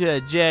jumped into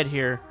a jet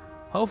here.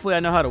 Hopefully,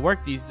 I know how to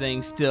work these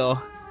things still.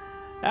 All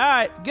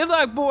right, good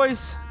luck,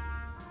 boys.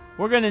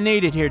 We're going to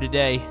need it here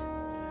today.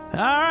 All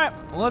right,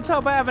 well, let's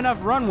hope I have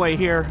enough runway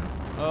here.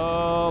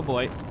 Oh,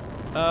 boy.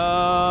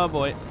 Oh,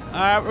 boy. All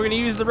right, we're going to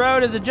use the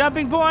road as a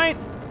jumping point.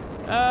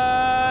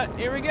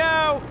 Here we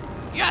go.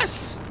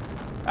 Yes!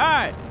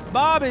 Alright,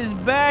 Bob is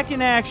back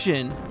in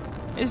action.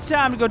 It's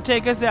time to go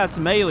take us out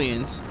some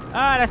aliens.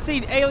 Alright, I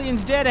see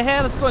aliens dead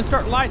ahead. Let's go and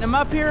start lighting them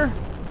up here.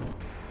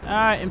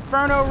 Alright,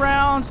 Inferno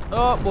rounds.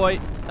 Oh, boy.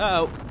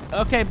 Uh-oh.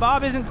 Okay,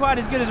 Bob isn't quite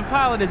as good as a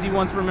pilot as he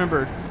once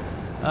remembered.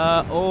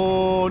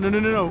 Oh,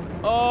 no.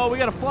 Oh, we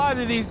gotta fly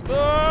through these.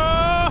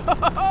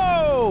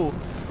 Oh!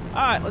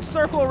 Alright, let's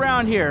circle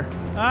around here.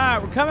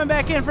 Alright, we're coming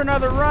back in for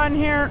another run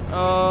here.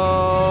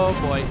 Oh,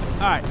 boy.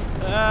 Alright.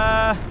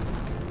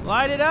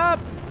 Light it up.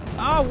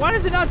 Oh, why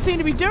does it not seem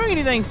to be doing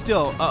anything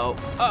still? Uh-oh.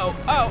 Oh.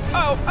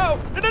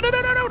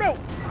 No.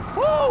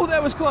 Whoa,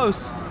 that was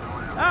close.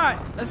 Alright,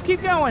 let's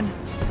keep going.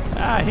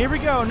 Alright, here we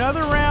go.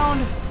 Another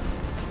round.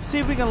 See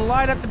if we can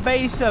light up the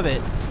base of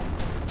it.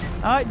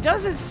 It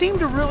doesn't seem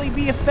to really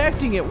be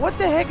affecting it. What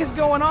the heck is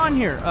going on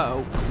here?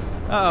 Uh-oh.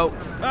 Uh-oh.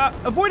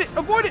 Avoid it!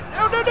 Avoid it!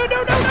 Oh, no, no,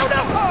 no, no, no,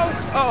 no!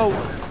 Oh,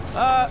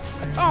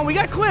 oh, we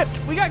got clipped!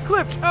 We got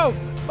clipped! Oh,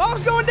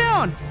 Bob's going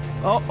down!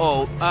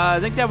 Uh-oh. I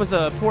think that was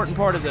an important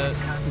part of the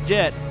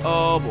jet.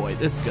 Oh, boy,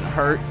 this is gonna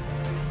hurt.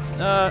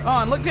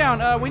 On, look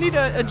down. We need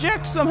to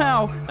eject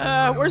somehow.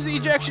 Where's the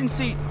ejection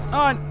seat?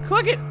 On,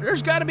 click it.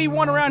 There's got to be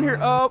one around here.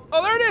 Oh,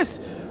 there it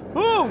is.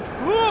 Oh,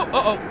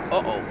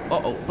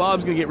 uh-oh.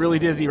 Bob's gonna get really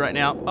dizzy right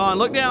now. On,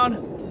 look down.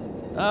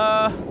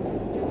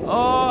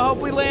 Oh, hope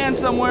we land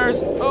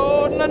somewheres.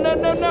 Oh, no, no,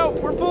 no, no.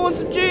 We're pulling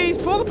some G's.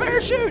 Pull the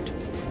parachute.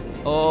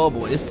 Oh,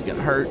 boy, this is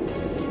gonna hurt.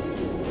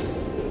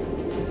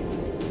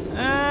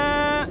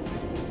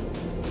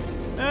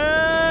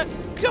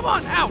 Come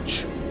on,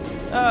 ouch.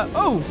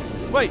 Oh,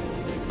 wait.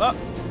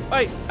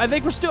 Wait, I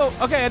think we're still,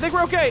 okay, I think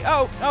we're okay.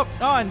 Oh,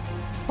 on.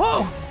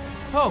 Oh,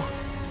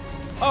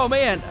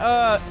 man.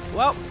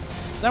 Well,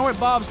 that went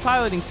Bob's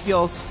piloting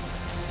skills.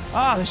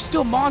 Ah, there's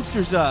still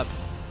monsters up.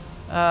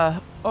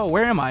 Oh,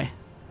 where am I?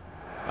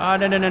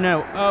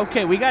 No.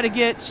 Okay, we gotta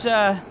get,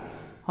 hold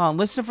on,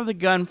 listen for the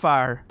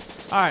gunfire.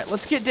 Alright,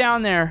 let's get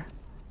down there.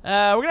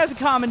 We're gonna have to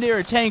commandeer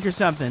a tank or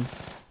something.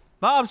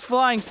 Bob's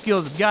flying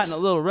skills have gotten a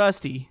little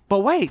rusty. But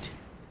wait,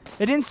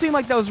 it didn't seem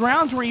like those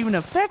rounds were even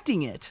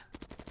affecting it.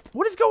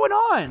 What is going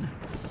on?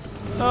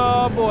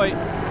 Oh, boy.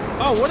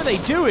 Oh, what are they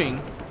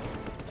doing?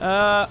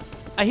 I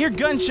hear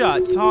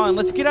gunshots. Hold on,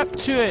 let's get up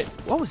to it.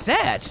 What was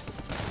that?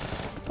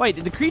 Wait,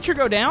 did the creature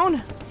go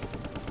down?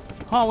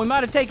 Hold on, we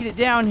might have taken it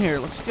down here.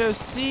 Let's go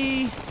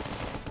see.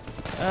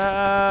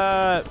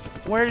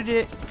 Where did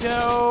it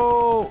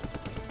go?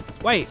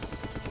 Wait,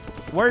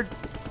 where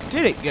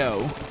did it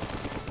go?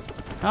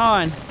 Hold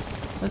on,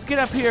 let's get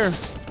up here.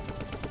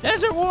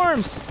 Desert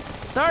worms!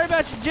 Sorry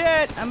about your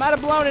jet, I might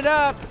have blown it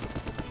up.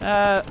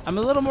 I'm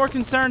a little more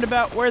concerned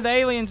about where the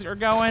aliens are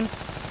going.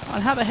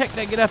 On how the heck did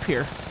they get up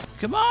here?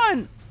 Come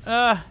on!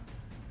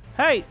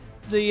 Hey,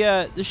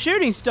 the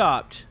shooting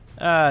stopped.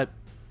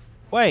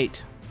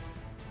 Wait.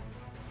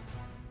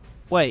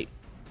 Wait,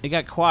 it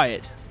got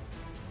quiet.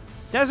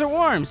 Desert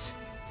worms!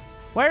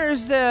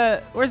 Where's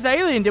the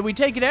alien? Did we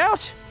take it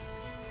out?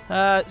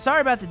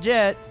 Sorry about the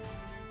jet.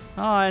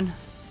 On.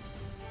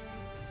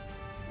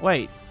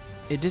 Wait,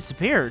 it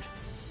disappeared.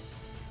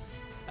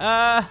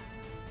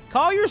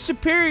 Call your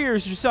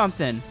superiors or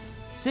something.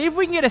 See if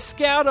we can get a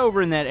scout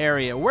over in that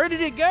area. Where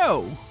did it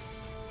go?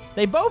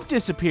 They both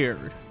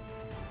disappeared.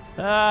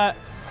 Alright,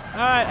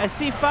 I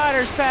see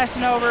fighters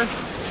passing over.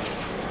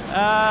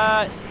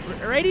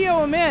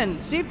 Radio them in.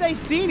 See if they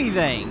see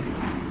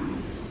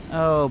anything.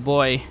 Oh,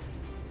 boy.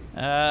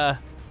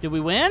 Did we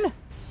win?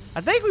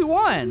 I think we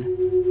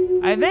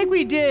won. I think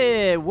we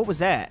did. What was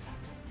that?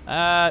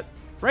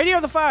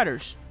 Radio the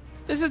fighters.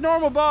 This is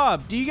Normal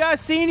Bob. Do you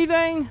guys see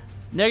anything?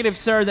 Negative,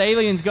 sir. The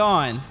alien's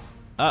gone.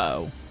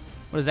 Uh-oh.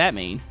 What does that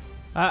mean?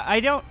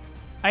 I don't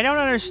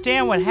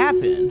understand what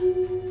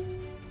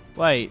happened.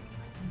 Wait.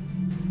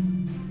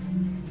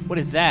 What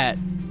is that?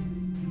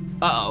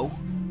 Uh-oh.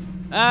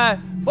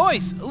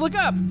 Boys, look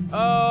up.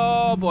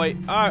 Oh, boy.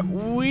 All right,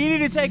 we need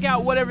to take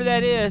out whatever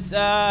that is.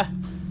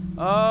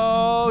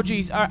 Oh,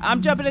 jeez. All right,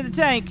 I'm jumping in the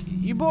tank.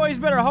 You boys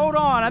better hold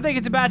on. I think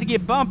it's about to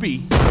get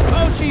bumpy.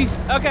 Oh, jeez.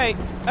 Okay,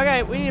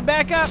 we need to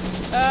back up.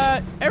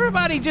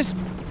 Everybody just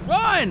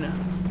run.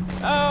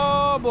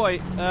 Oh, boy.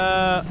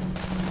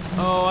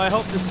 Oh, I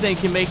hope this thing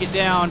can make it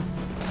down.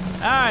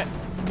 All right,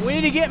 we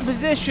need to get in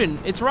position.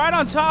 It's right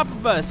on top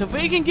of us. If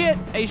we can get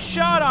a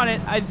shot on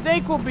it, I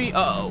think we'll be...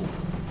 Uh-oh.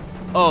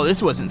 Oh,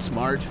 this wasn't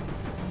smart.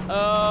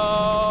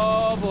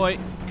 Oh, boy.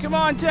 Come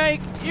on,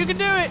 tank. You can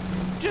do it.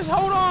 Just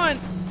hold on.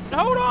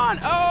 Hold on.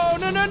 Oh,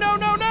 no.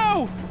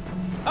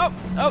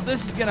 Oh,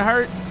 this is gonna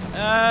hurt.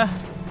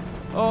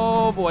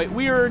 Oh, boy.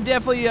 We are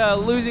definitely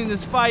losing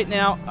this fight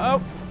now.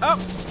 Oh,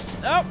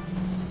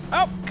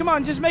 come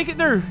on. Just make it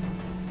through.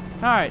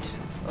 All right.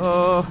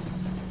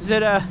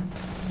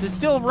 Does it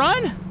still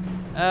run?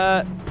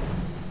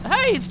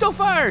 Hey, it still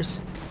fires.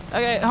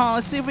 Okay, hold on.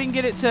 Let's see if we can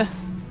get it to...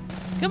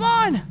 Come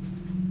on.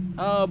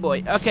 Oh,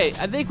 boy. Okay,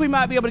 I think we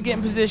might be able to get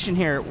in position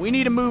here. We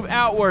need to move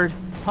outward.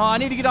 Oh, I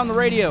need to get on the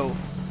radio.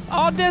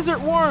 All desert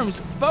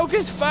worms,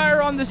 focus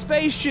fire on the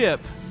spaceship.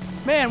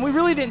 Man, we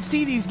really didn't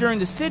see these during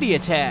the city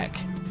attack.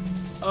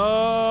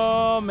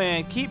 Oh,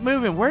 man, keep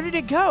moving. Where did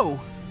it go?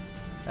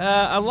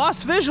 I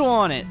lost visual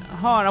on it.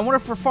 Hold on, I wonder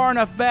if we're far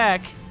enough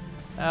back.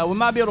 We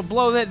might be able to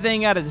blow that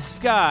thing out of the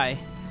sky.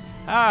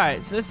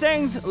 Alright, so this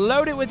thing's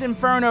loaded with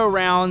Inferno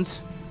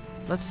rounds.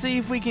 Let's see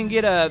if we can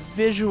get a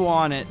visual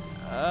on it.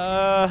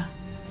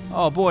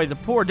 Oh boy, the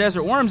poor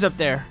desert worms up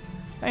there.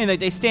 I didn't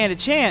think they stand a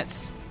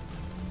chance.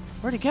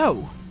 Where'd it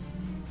go?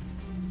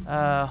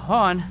 Hold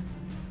on.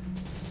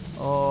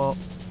 Oh,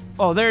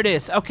 there it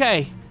is.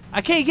 Okay.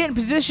 I can't get in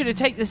position to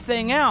take this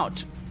thing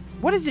out.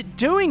 What is it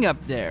doing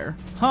up there?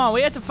 Huh,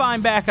 we have to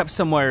find backup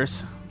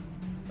somewheres.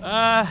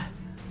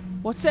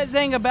 What's that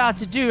thing about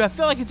to do? I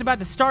feel like it's about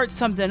to start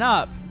something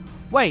up.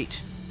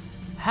 Wait.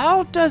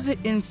 How does it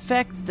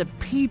infect the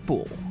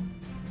people?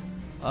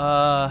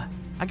 I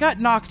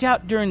got knocked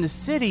out during the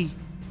city,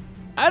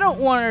 I don't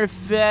wonder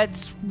if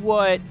that's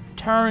what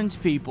turns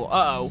people.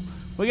 Uh-oh.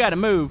 We gotta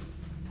move.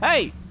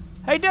 Hey!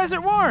 Hey,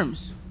 Desert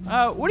Worms!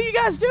 What are you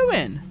guys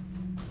doing?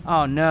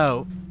 Oh,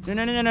 no.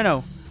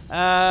 No.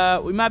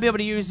 We might be able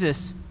to use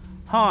this.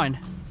 Han.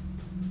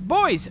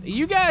 Boys,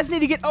 you guys need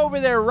to get over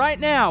there right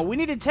now. We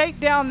need to take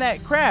down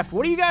that craft.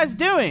 What are you guys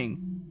doing?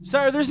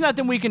 Sir, there's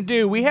nothing we can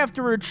do. We have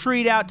to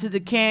retreat out to the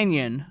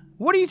canyon.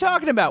 What are you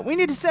talking about? We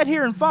need to sit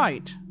here and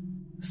fight.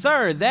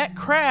 Sir, that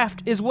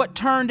craft is what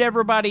turned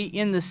everybody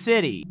in the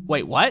city.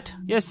 Wait, what?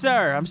 Yes,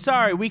 sir. I'm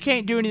sorry. We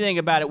can't do anything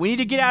about it. We need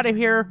to get out of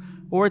here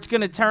or it's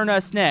gonna turn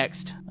us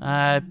next.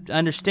 I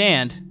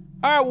understand.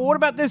 Alright, well, what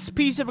about this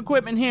piece of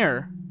equipment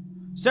here?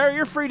 Sir,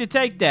 you're free to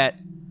take that.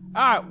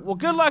 Alright, well,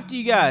 good luck to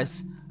you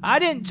guys. I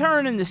didn't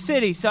turn in the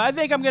city, so I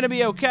think I'm gonna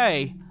be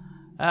okay.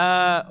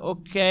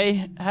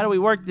 Okay. How do we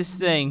work this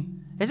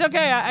thing? It's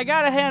okay, I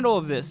got a handle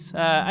of this.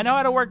 I know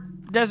how to work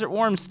Desert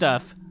Worm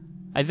stuff.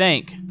 I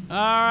think.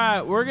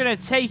 Alright, we're gonna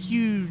take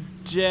you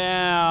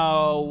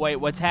down. Wait,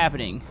 what's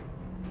happening?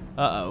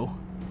 Uh-oh.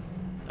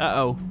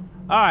 Uh-oh.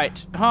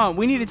 Alright,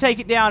 we need to take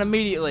it down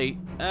immediately.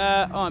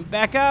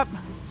 Back up.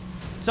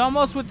 It's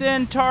almost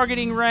within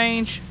targeting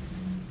range.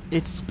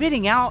 It's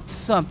spitting out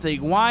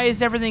something. Why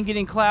is everything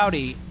getting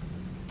cloudy?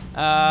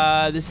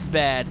 This is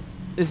bad.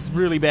 This is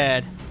really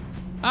bad.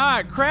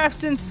 Alright,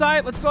 craft's in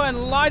sight. Let's go ahead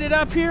and light it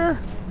up here.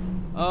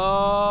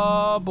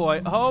 Oh,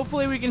 boy.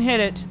 Hopefully we can hit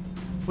it.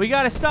 We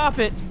gotta stop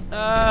it.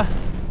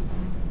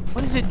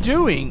 What is it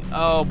doing?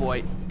 Oh,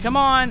 boy. Come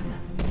on.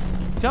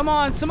 Come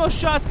on. Some of those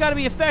shots gotta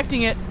be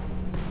affecting it.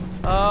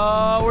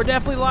 Oh, we're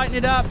definitely lighting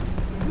it up.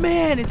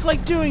 Man, it's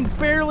like doing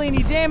barely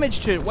any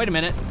damage to it. Wait a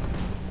minute.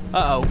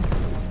 Uh-oh.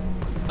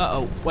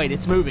 Uh-oh. Wait,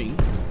 it's moving.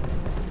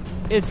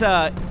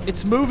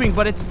 It's moving,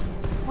 but it's...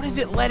 What is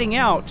it letting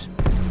out?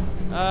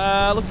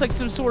 Looks like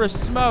some sort of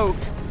smoke.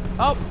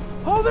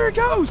 Oh, there it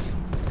goes!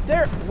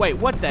 There... Wait,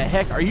 what the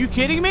heck? Are you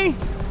kidding me?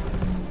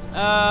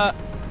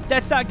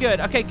 That's not good.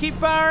 Okay, keep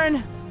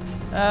firing.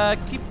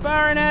 Keep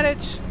firing at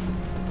it.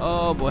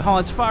 Oh, boy. Hold on,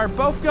 let's fire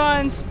both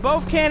guns.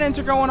 Both cannons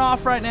are going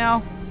off right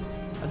now.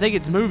 I think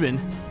it's moving.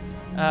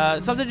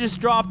 Something just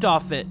dropped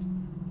off it.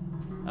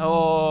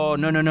 Oh,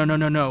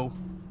 no.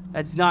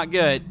 That's not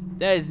good.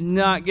 That is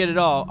not good at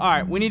all.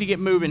 Alright, we need to get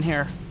moving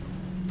here.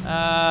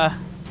 I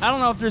don't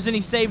know if there's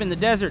any save in the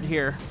desert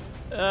here.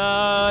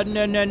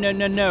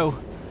 No.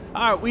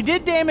 Alright, we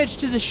did damage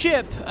to the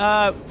ship.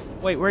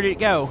 Wait, where did it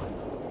go?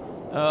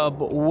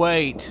 But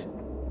wait.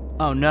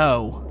 Oh,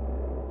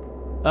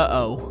 no.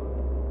 Uh-oh.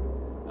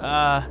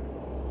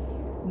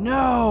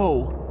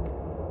 No!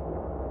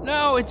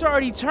 No, it's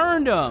already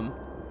turned them!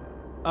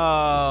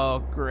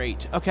 Oh,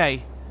 great.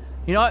 Okay.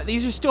 You know what?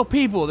 These are still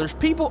people. There's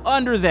people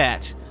under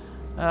that.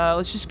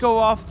 Let's just go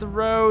off the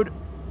road.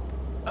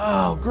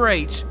 Oh,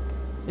 great.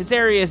 This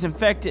area is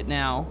infected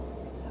now.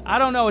 I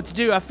don't know what to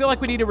do. I feel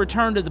like we need to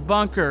return to the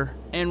bunker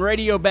and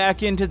radio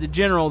back into the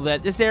general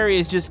that this area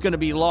is just going to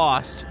be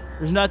lost.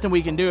 There's nothing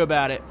we can do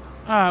about it.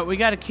 Alright, we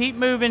got to keep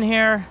moving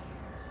here.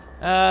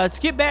 Let's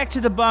get back to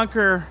the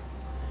bunker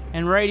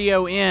and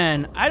radio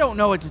in. I don't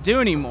know what to do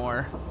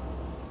anymore.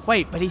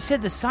 Wait, but he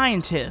said the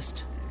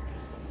scientist.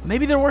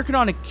 Maybe they're working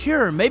on a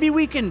cure. Maybe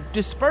we can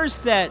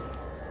disperse that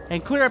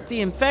and clear up the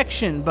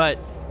infection, but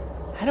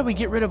how do we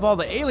get rid of all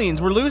the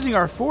aliens? We're losing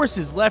our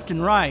forces left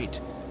and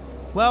right.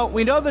 Well,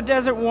 we know the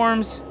Desert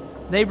Worms.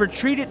 They've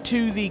retreated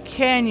to the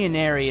canyon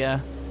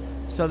area,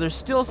 so there's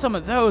still some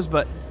of those,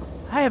 but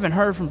I haven't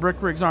heard from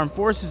Brickrig's Armed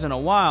Forces in a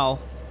while.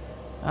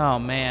 Oh,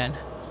 man.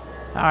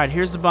 Alright,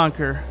 here's the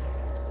bunker.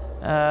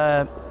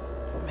 Man,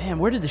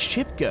 where did the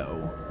ship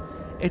go?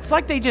 It's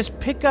like they just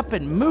pick up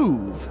and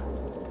move.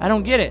 I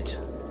don't get it.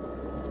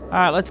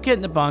 Alright, let's get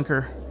in the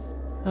bunker.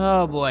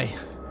 Oh, boy.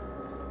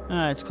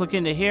 Alright, let's click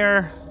into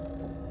here.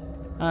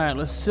 Alright,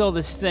 let's seal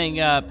this thing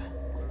up.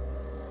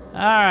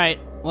 Alright,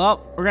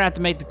 well, we're gonna have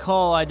to make the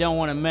call I don't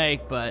want to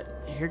make, but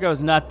here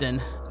goes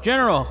nothing.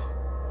 General,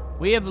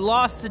 we have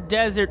lost the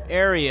desert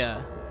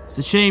area. It's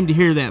a shame to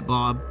hear that,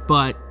 Bob,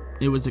 but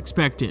it was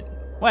expected.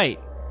 Wait,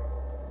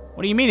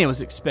 what do you mean it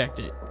was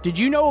expected? Did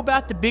you know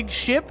about the big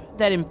ship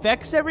that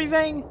infects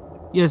everything?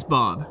 Yes,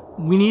 Bob.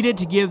 We needed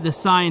to give the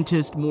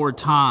scientist more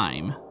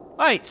time.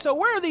 Wait, so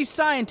where are these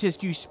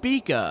scientists you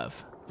speak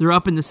of? They're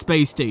up in the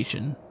space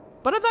station.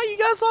 But I thought you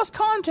guys lost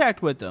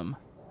contact with them.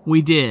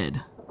 We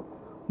did.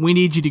 We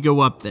need you to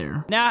go up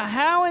there. Now,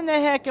 how in the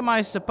heck am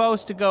I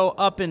supposed to go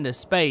up into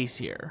space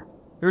here?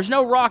 There's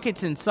no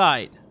rockets in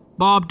sight.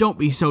 Bob, don't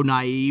be so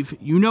naive.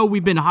 You know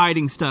we've been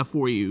hiding stuff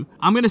for you.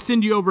 I'm gonna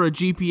send you over a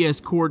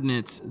GPS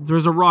coordinates.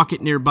 There's a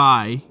rocket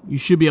nearby. You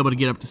should be able to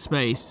get up to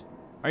space.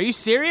 Are you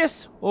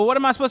serious? Well, what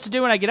am I supposed to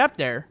do when I get up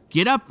there?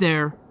 Get up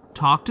there,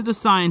 talk to the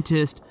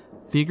scientist,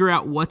 figure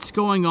out what's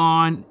going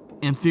on,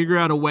 and figure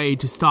out a way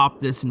to stop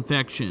this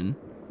infection.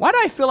 Why do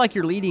I feel like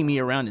you're leading me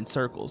around in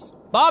circles?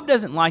 Bob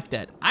doesn't like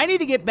that. I need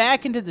to get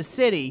back into the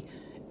city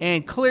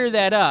and clear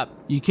that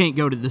up. You can't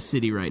go to the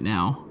city right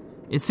now.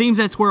 It seems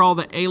that's where all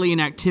the alien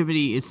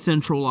activity is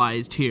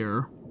centralized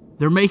here.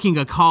 They're making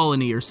a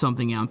colony or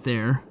something out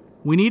there.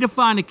 We need to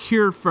find a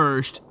cure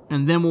first,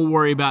 and then we'll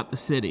worry about the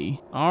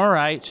city.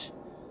 Alright.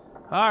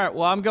 Alright,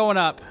 well, I'm going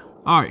up.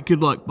 Alright,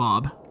 good luck,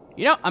 Bob.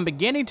 You know, I'm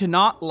beginning to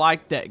not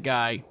like that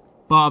guy.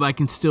 Bob, I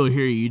can still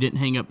hear you. You didn't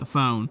hang up the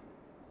phone.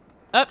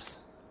 Oops.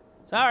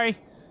 Sorry.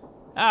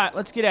 Alright,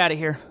 let's get out of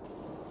here.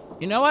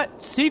 You know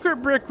what?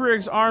 Secret Brick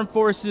Rigs Armed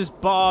Forces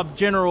Bob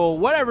General,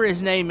 whatever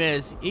his name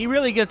is, he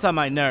really gets on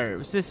my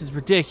nerves. This is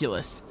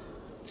ridiculous.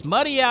 It's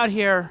muddy out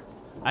here.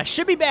 I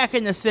should be back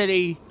in the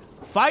city,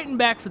 fighting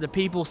back for the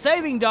people,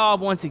 saving Dob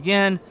once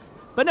again.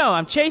 But no,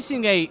 I'm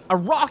chasing a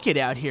rocket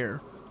out here.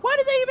 Why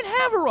do they even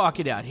have a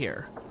rocket out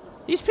here?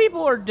 These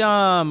people are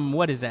dumb.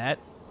 What is that?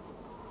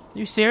 Are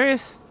you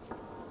serious?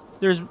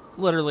 There's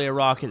literally a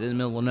rocket in the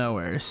middle of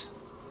nowhere.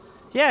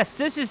 Yes,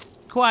 this is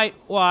quite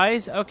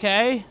wise.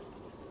 Okay.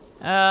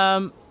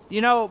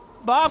 You know,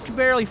 Bob can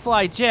barely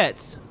fly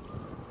jets.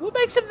 What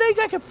makes him think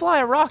I can fly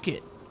a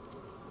rocket?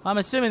 I'm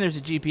assuming there's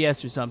a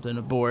GPS or something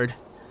aboard.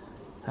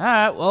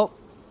 Alright, well,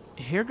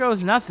 here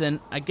goes nothing.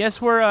 I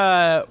guess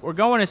we're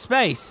going to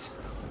space.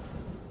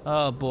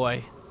 Oh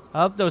boy.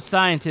 I hope those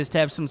scientists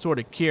have some sort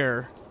of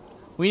cure.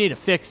 We need to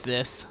fix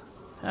this.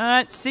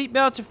 Alright,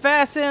 seatbelts are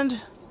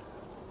fastened.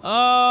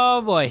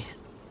 Oh boy.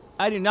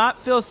 I do not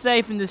feel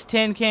safe in this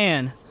tin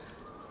can.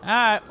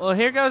 Alright, well,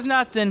 here goes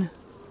nothing.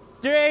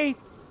 3,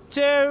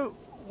 2,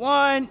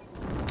 1,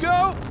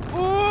 go!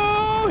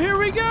 Ooh, here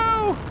we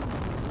go!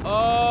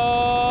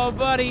 Oh,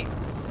 buddy.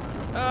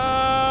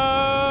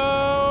 Oh,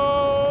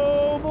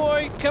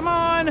 boy, come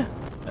on.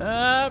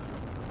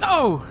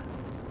 Oh!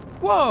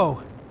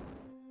 Whoa!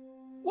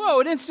 Whoa,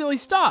 it instantly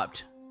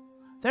stopped.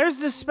 There's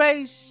the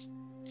space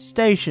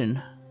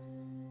station.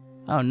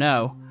 Oh,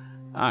 no.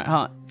 Alright,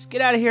 hold on. Let's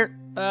get out of here.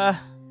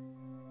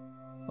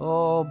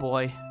 Oh,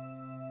 boy.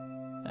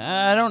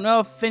 I don't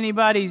know if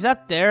anybody's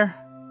up there.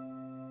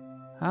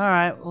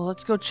 Alright, well,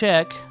 let's go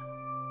check.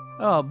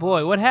 Oh,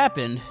 boy, what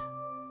happened?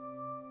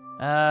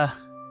 No,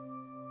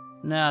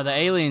 the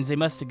aliens, they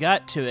must have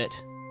got to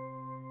it.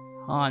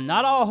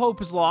 Not all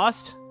hope is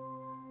lost.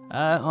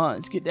 Hold on,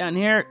 let's get down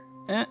here.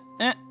 And...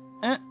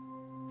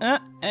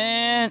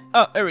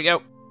 oh, there we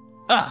go.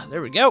 Ah,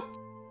 there we go.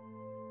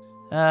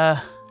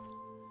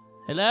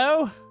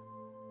 Hello?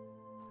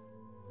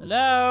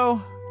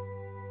 Hello?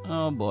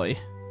 Oh, boy.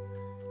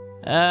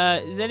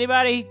 Is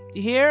anybody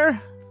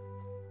here?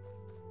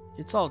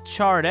 It's all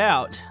charred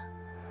out.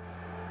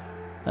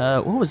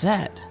 What was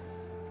that?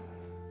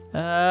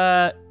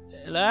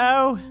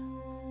 Hello?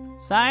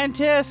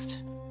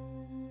 Scientist?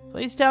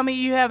 Please tell me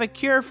you have a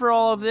cure for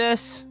all of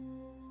this.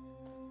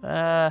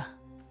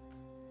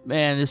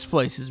 Man, this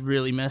place is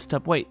really messed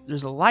up. Wait,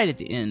 there's a light at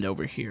the end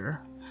over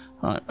here.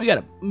 Hold on, I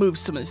gotta move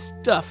some of this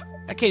stuff.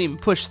 I can't even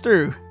push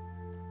through.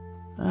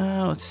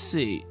 Let's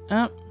see.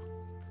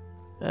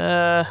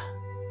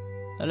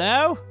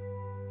 Hello?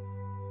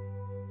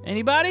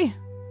 Anybody?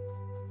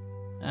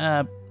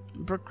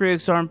 Brick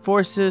Rigs Armed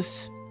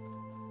Forces.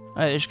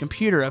 There's a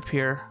computer up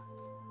here.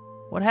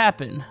 What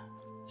happened?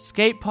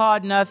 Escape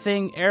pod,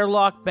 nothing.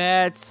 Airlock,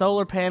 bad.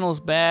 Solar panels,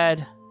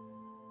 bad.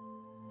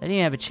 They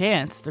didn't have a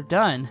chance. They're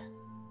done.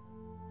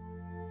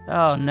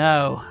 Oh,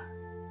 no.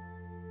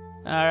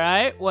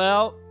 Alright,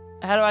 well,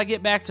 how do I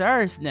get back to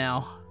Earth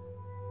now?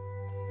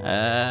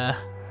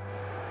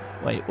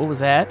 Wait, what was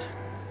that?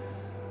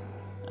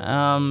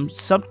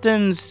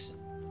 Something's...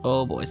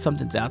 oh boy,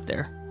 something's out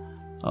there.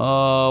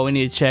 Oh, we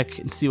need to check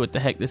and see what the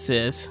heck this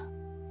is.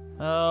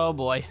 Oh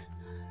boy.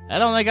 I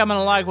don't think I'm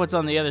gonna like what's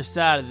on the other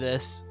side of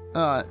this.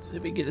 Let's see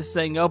if we can get this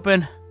thing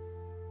open.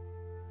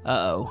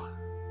 Uh-oh.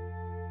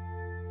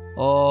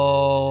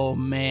 Oh,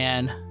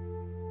 man.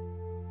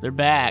 They're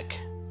back.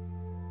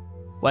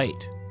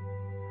 Wait.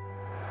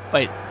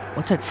 Wait,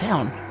 what's that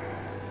sound?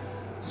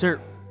 Sir,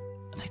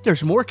 I think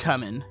there's more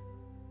coming.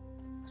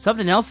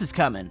 Something else is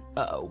coming.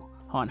 Uh-oh.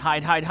 Hold on,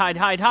 hide.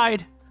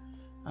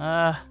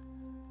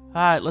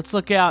 Alright, let's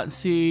look out and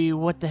see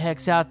what the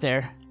heck's out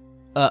there.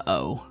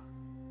 Uh-oh.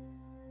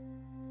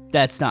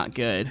 That's not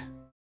good.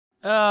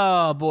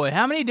 Oh, boy,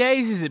 how many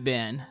days has it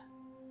been?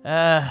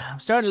 I'm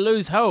starting to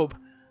lose hope.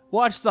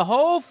 Watched the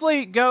whole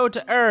fleet go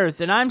to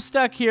Earth, and I'm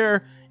stuck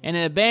here in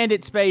an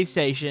abandoned space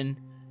station,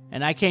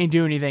 and I can't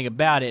do anything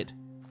about it.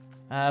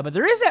 But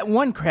there is that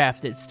one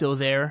craft that's still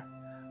there.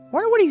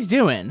 Wonder what he's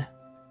doing.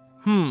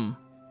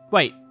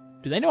 Wait,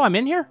 do they know I'm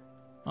in here?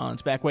 Oh,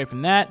 let's back away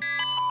from that.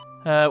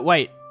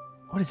 Wait,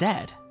 what is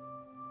that?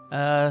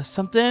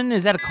 Something,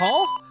 is that a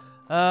call?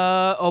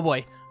 Oh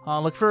boy.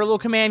 Look for a little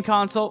command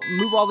console,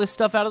 move all this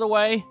stuff out of the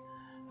way.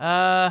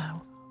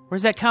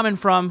 Where's that coming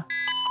from?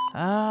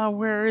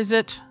 Where is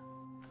it?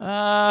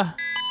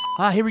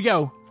 Here we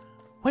go.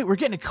 Wait, we're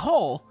getting a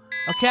call.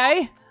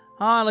 Okay,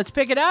 let's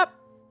pick it up.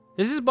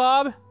 This is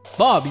Bob.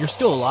 Bob, you're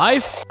still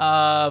alive?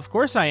 Of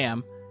course I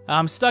am.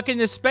 I'm stuck in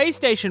this space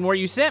station where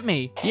you sent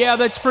me. Yeah,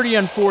 that's pretty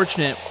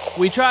unfortunate.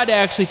 We tried to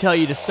actually tell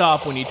you to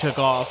stop when you took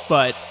off,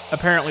 but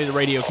apparently the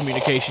radio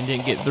communication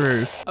didn't get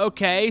through.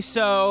 Okay,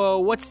 so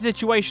what's the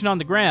situation on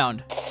the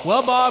ground?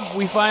 Well, Bob,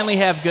 we finally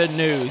have good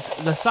news.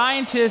 The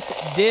scientists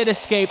did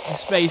escape the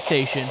space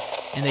station,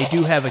 and they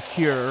do have a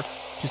cure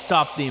to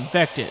stop the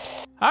infected.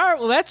 Alright,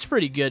 well that's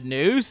pretty good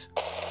news.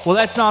 Well,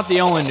 that's not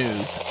the only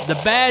news. The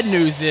bad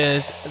news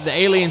is the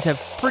aliens have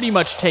pretty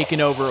much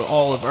taken over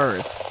all of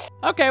Earth.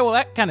 Okay, well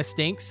that kind of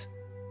stinks.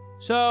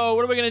 So,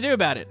 what are we gonna do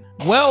about it?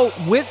 Well,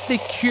 with the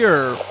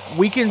cure,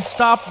 we can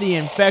stop the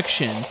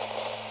infection,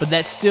 but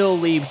that still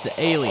leaves the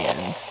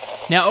aliens.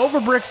 Now, over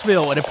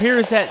Bricksville, it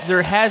appears that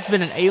there has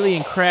been an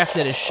alien craft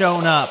that has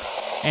shown up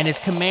and is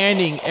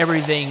commanding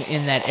everything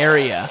in that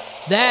area.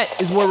 That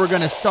is where we're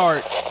gonna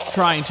start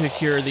trying to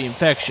cure the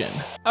infection.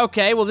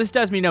 Okay, well this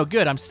does me no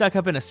good. I'm stuck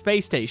up in a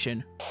space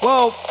station.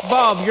 Well,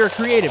 Bob, you're a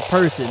creative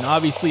person.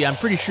 Obviously, I'm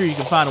pretty sure you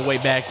can find a way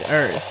back to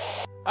Earth.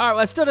 Alright, well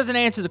that still doesn't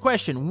answer the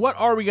question. What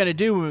are we gonna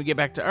do when we get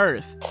back to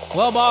Earth?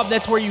 Well, Bob,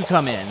 that's where you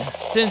come in.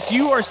 Since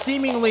you are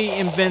seemingly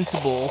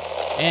invincible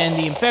and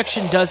the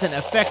infection doesn't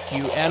affect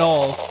you at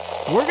all,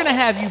 we're gonna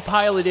have you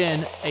pilot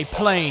in a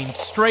plane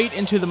straight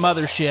into the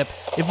mothership.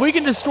 If we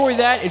can destroy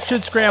that, it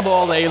should scramble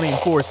all the alien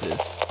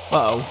forces.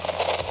 Uh-oh.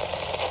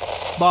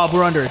 Bob,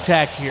 we're under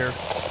attack here.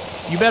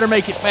 You better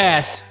make it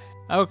fast.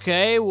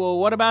 Okay, well,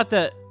 what about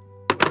the...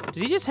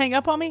 Did he just hang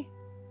up on me?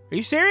 Are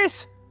you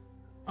serious?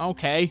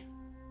 Okay.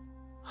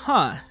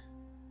 Huh.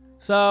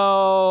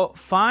 So,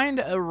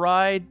 find a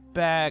ride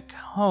back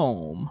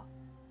home.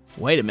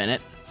 Wait a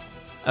minute.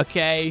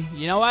 Okay,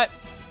 you know what?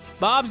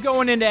 Bob's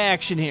going into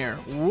action here.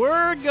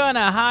 We're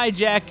gonna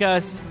hijack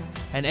us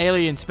an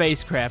alien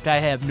spacecraft. I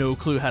have no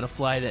clue how to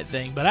fly that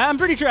thing, but I'm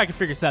pretty sure I can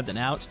figure something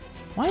out.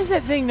 Why is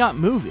that thing not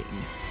moving?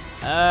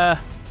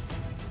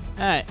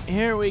 Alright,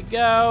 here we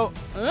go.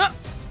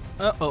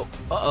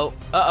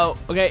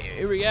 Okay,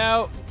 here we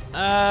go.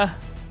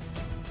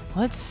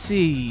 Let's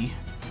see.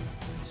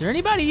 Is there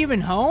anybody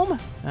even home?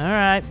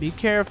 Alright, be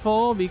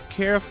careful, be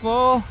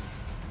careful.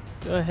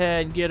 Let's go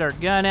ahead and get our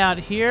gun out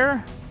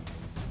here.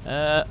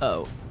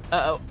 Uh-oh,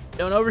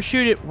 don't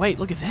overshoot it. Wait,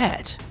 look at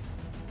that.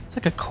 It's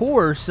like a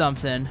core or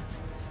something.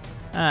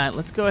 Alright,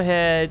 let's go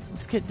ahead.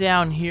 Let's get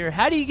down here.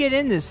 How do you get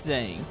in this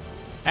thing?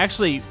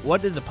 Actually,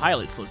 what did the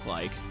pilots look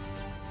like?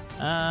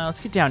 Let's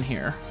get down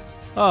here.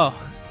 Oh,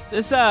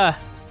 this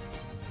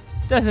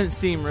doesn't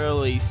seem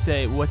really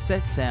safe. What's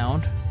that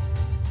sound?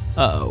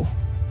 Uh-oh.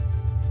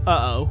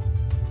 Uh-oh.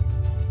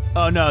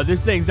 Oh no,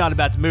 this thing's not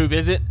about to move,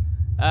 is it?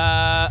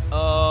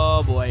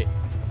 Oh boy.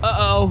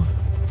 Uh-oh.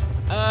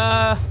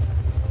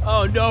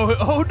 Oh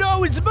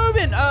no, it's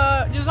moving!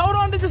 Just hold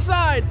on to the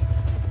side.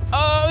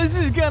 Oh, this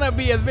is gonna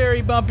be a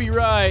very bumpy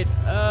ride.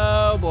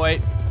 Oh boy.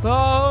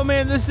 Oh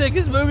man, this thing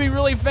is moving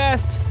really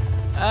fast.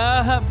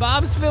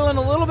 Bob's feeling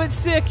a little bit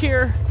sick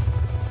here.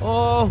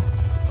 Oh,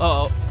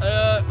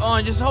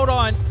 just hold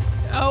on.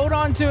 Hold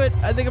on to it.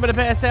 I think I'm gonna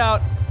pass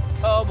out.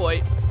 Oh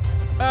boy.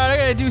 I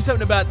gotta do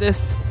something about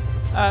this.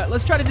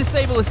 Let's try to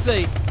disable this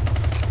thing.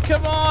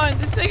 Come on,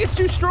 this thing is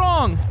too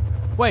strong.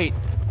 Wait,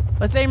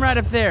 let's aim right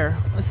up there.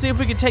 Let's see if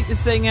we can take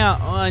this thing out.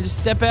 Just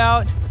step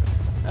out.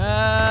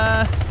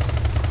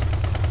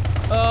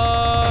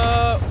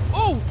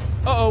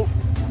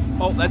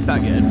 Oh, that's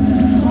not good.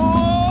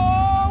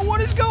 Oh,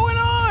 what is going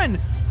on?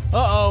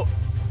 Oh,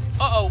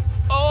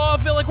 I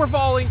feel like we're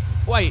falling.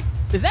 Wait,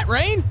 is that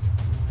rain?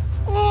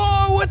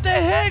 Oh, what the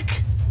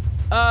heck?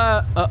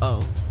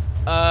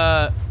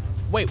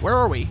 Wait, where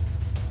are we?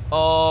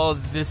 Oh,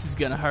 this is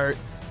gonna hurt.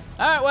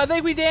 Alright, well, I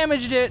think we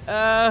damaged it.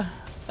 I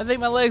think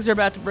my legs are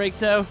about to break,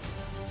 though.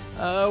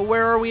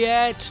 Where are we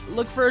at?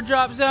 Look for a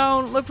drop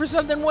zone. Look for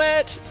something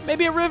wet.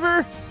 Maybe a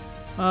river.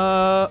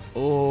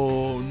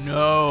 Oh,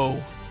 no.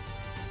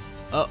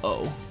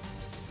 Uh-oh.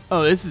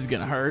 Oh, this is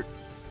gonna hurt.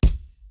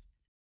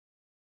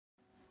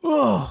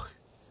 Whoa.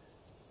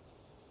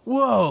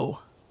 Whoa.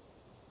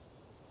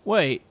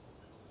 Wait.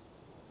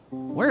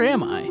 Where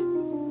am I?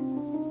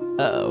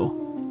 Uh-oh.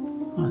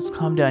 Let's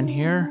calm down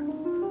here.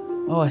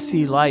 Oh, I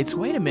see lights.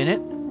 Wait a minute.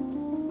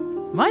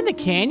 Am I in the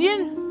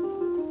canyon?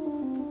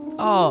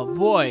 Oh,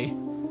 boy.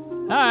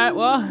 Alright,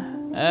 well,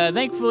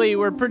 thankfully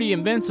we're pretty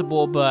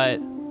invincible, but...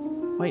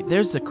 Wait,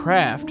 there's the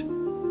craft.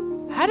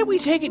 How did we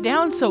take it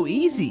down so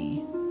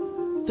easy?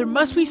 There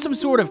must be some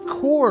sort of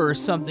core or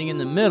something in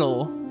the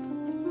middle.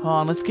 Hold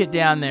on, let's get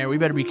down there. We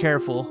better be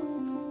careful.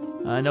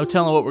 No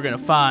telling what we're gonna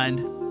find.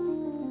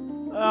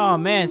 Oh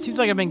man, it seems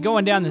like I've been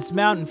going down this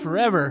mountain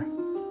forever.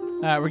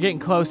 We're getting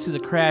close to the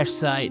crash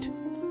site.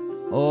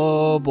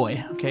 Oh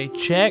boy. Okay,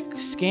 check,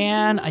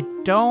 scan. I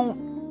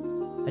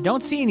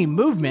don't see any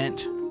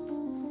movement.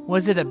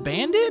 Was it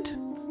abandoned?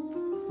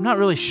 I'm not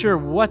really sure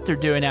what they're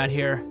doing out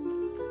here.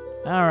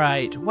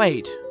 Alright,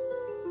 wait.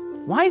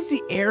 Why is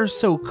the air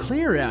so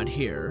clear out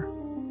here?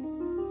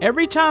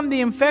 Every time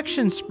the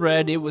infection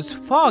spread, it was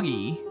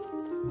foggy.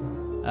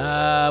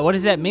 What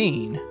does that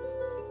mean?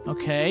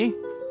 Okay.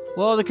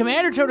 Well, the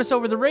commander told us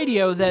over the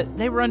radio that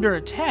they were under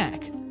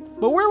attack.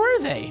 But where were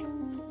they?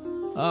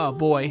 Oh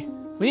boy.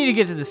 We need to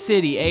get to the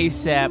city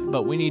ASAP,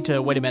 but we need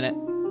to... Wait a minute.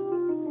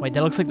 Wait,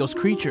 that looks like those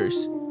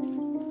creatures.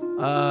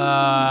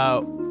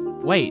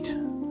 Wait.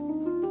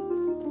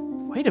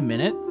 Wait a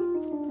minute.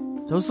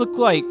 Those look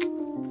like...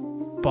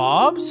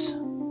 Bob's?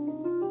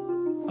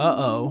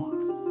 Uh-oh.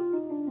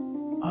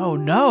 Oh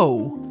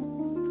no.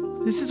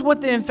 This is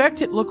what the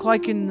infected look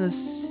like in the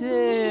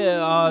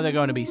oh, they're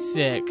going to be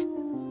sick.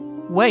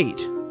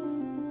 Wait.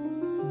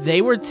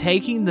 They were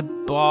taking the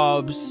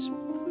Bobs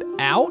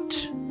out?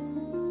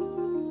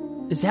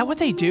 Is that what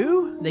they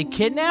do? They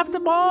kidnapped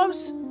the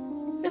Bobs?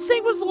 This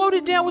thing was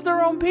loaded down with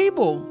their own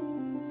people.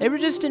 They were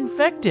just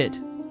infected.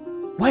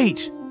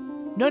 Wait.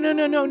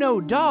 No.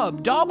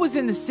 Dob was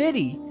in the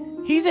city.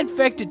 He's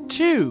infected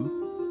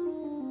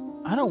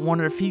too. I don't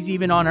wonder if he's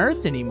even on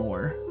Earth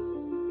anymore.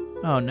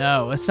 Oh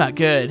no, that's not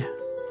good.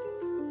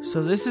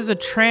 So this is a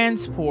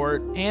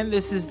transport, and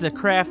this is the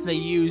craft they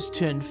use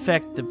to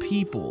infect the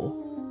people.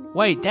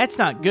 Wait, that's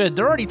not good.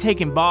 They're already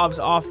taking Bobs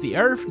off the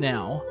Earth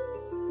now.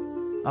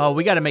 Oh,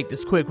 we gotta make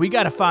this quick. We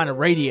gotta find a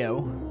radio.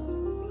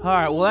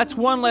 Alright, well that's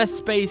one less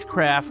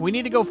spacecraft. We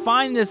need to go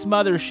find this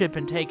mothership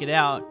and take it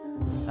out.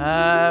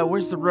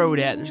 Where's the road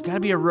at? There's gotta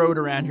be a road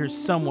around here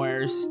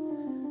somewheres.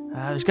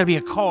 There's gotta be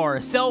a car,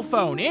 a cell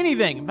phone,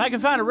 anything. If I can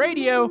find a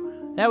radio,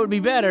 that would be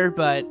better,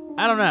 but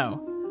I don't know.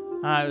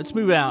 Alright, let's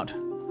move out.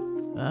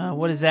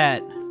 What is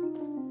that?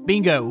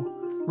 Bingo.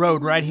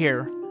 Road right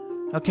here.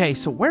 Okay,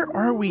 so where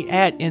are we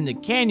at in the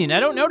canyon? I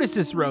don't notice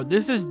this road.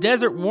 This is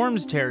Desert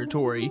Worms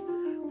territory.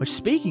 Which,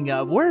 speaking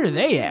of, where are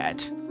they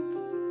at?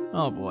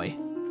 Oh boy.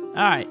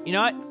 Alright, you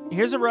know what?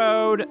 Here's a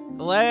road.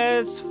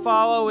 Let's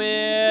follow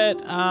it.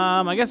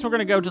 I guess we're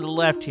gonna go to the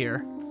left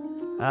here.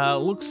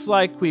 Looks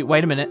like we...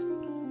 Wait a minute.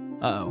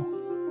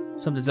 Uh-oh.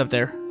 Something's up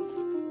there.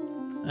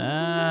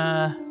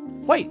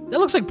 Wait, that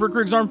looks like Brick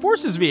Rig's Armed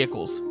Forces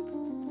vehicles.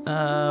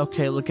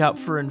 Okay, look out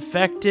for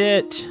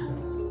infected.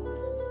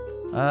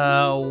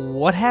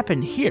 What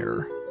happened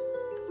here?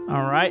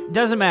 Alright,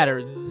 doesn't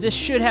matter. This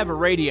should have a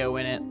radio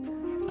in it.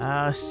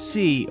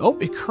 See. Oh,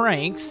 it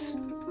cranks.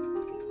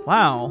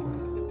 Wow.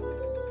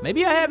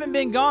 Maybe I haven't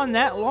been gone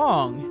that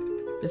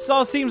long. This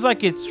all seems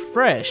like it's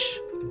fresh.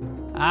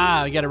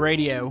 Ah, we got a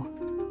radio.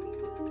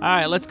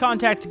 Alright, let's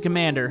contact the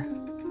commander.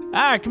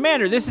 Alright,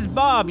 Commander, this is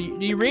Bob. Do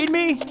you read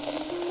me?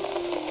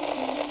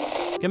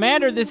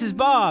 Commander, this is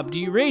Bob. Do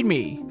you read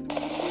me?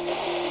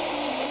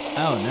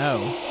 Oh,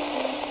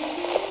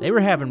 no. They were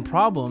having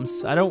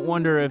problems. I don't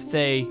wonder if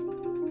they...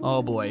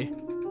 Oh, boy.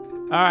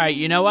 Alright,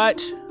 you know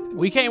what?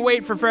 We can't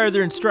wait for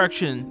further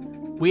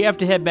instruction. We have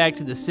to head back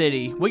to the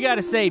city. We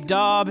gotta save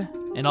Dob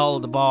and all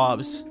of the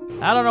Bobs.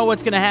 I don't know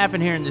what's gonna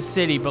happen here in the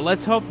city, but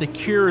let's hope the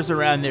cure's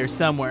around there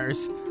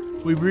somewheres.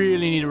 We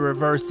really need to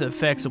reverse the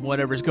effects of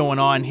whatever's going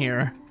on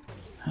here.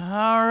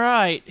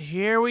 Alright,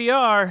 here we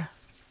are.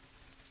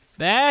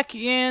 Back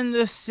in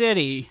the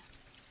city.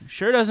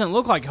 Sure doesn't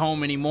look like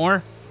home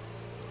anymore.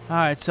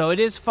 Alright, so it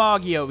is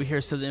foggy over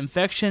here, so the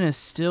infection is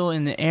still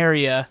in the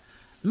area.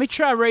 Let me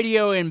try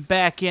radioing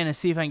back in and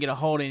see if I can get a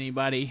hold of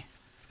anybody.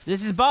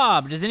 This is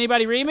Bob. Does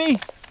anybody read me?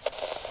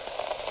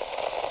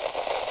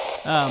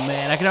 Oh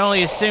man, I can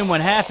only assume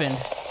what happened.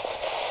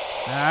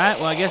 Alright,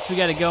 well I guess we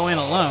gotta go in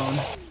alone.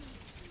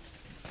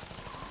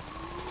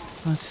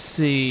 Let's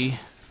see.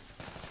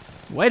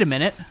 Wait a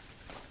minute.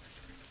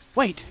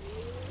 Wait.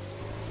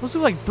 Those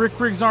look like Brick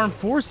Rig's Armed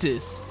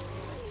Forces.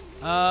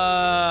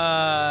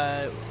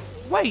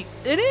 Wait,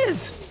 it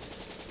is!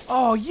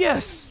 Oh,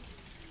 yes!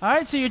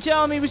 Alright, so you're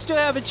telling me we still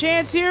have a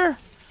chance here?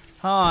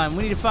 Hold on,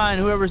 we need to find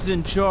whoever's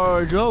in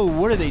charge. Oh,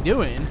 what are they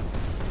doing?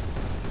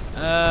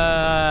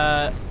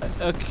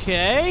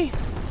 Okay.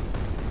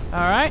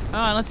 Alright,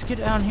 let's get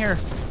down here.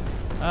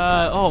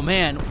 Oh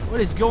man, what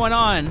is going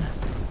on?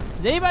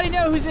 Does anybody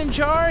know who's in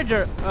charge?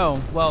 Or,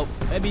 oh, well,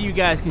 maybe you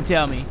guys can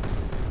tell me.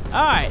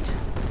 Alright,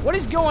 what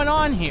is going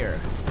on here?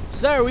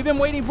 Sir, we've been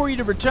waiting for you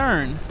to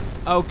return.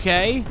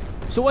 Okay,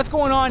 so what's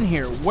going on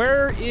here?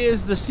 Where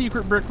is the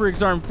secret Brick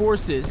Rig's Armed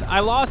Forces? I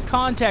lost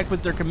contact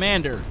with their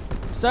commander.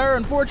 Sir,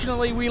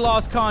 unfortunately, we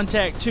lost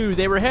contact too.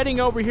 They were heading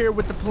over here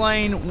with the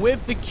plane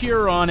with the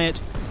cure on it,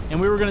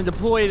 and we were going to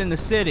deploy it in the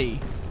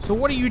city. So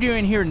what are you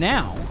doing here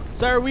now?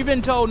 Sir, we've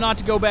been told not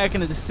to go back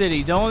into the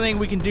city. The only thing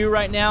we can do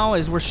right now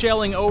is we're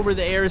shelling over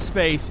the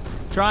airspace,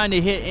 trying to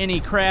hit any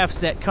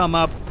crafts that come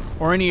up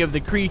or any of the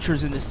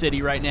creatures in the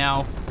city right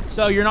now.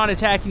 So you're not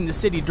attacking the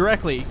city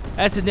directly.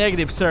 That's a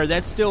negative, sir.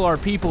 That's still our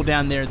people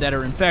down there that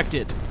are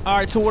infected.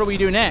 Alright, so what do we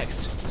do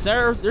next?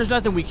 Sir, there's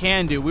nothing we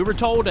can do. We were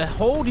told to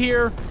hold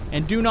here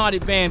and do not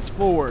advance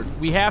forward.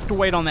 We have to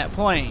wait on that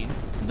plane.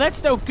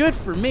 That's no good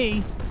for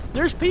me.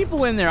 There's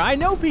people in there. I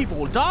know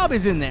people. Dob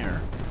is in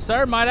there.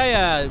 Sir, might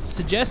I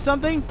suggest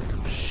something?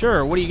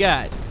 Sure, what do you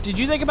got? Did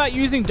you think about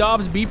using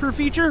Dob's beeper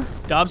feature?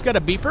 Dob's got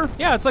a beeper?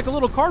 Yeah, it's like a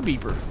little car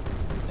beeper.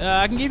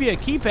 I can give you a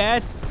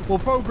keypad. We'll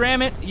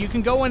program it. You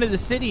can go into the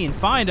city and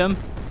find them.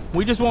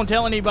 We just won't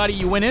tell anybody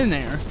you went in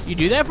there. You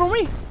do that for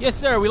me? Yes,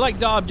 sir. We like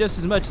Dob just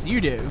as much as you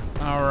do.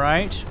 All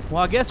right.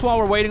 Well, I guess while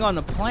we're waiting on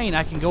the plane,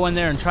 I can go in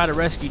there and try to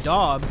rescue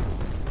Dob.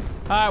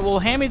 All right, well,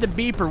 hand me the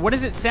beeper. What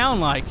does it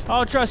sound like?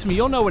 Oh, trust me,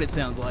 you'll know what it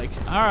sounds like.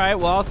 All right,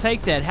 well, I'll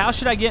take that. How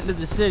should I get into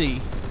the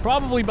city?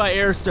 Probably by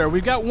air, sir.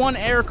 We've got one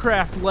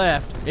aircraft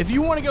left. If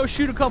you want to go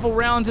shoot a couple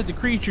rounds at the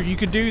creature, you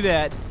could do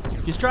that.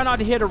 Just try not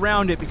to hit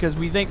around it because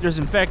we think there's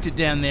infected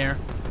down there.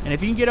 And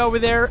if you can get over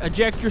there,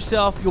 eject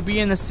yourself, you'll be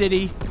in the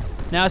city.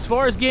 Now, as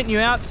far as getting you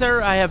out,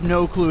 sir, I have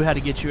no clue how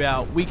to get you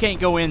out. We can't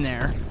go in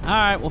there.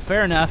 Alright, well,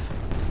 fair enough.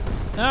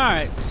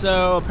 Alright,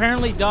 so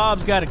apparently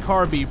Dobbs got a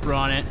car beeper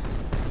on it.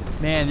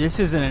 Man, this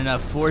isn't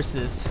enough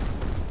forces.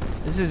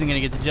 This isn't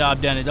going to get the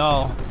job done at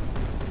all.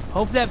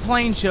 Hope that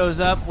plane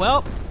shows up.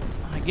 Well,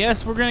 I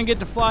guess we're going to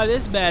get to fly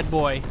this bad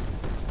boy.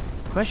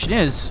 Question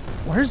is,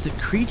 where's the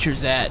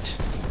creatures at?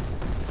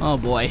 Oh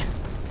boy.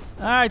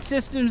 Alright,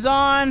 systems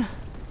on.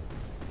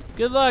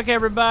 Good luck,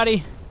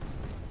 everybody.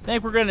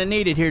 Think we're gonna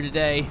need it here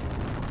today.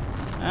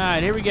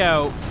 Alright, here we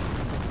go.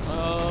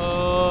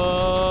 Oh,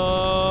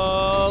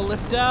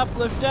 lift up,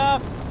 lift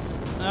up.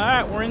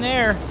 Alright, we're in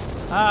there.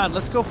 Alright,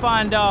 let's go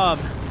find Dob.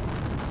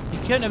 He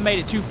couldn't have made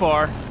it too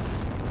far.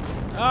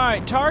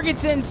 Alright,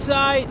 target's in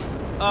sight.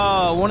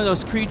 Oh, one of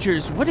those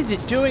creatures. What is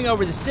it doing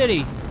over the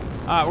city?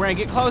 Alright, we're gonna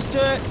get close to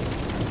it.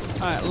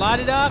 Alright, light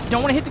it up.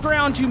 Don't want to hit the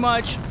ground too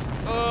much.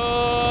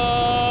 Oh,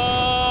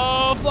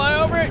 fly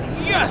over it.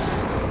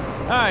 Yes!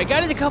 Alright,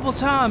 got it a couple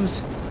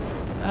times.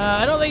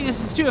 I don't think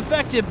this is too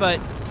effective, but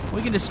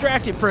we can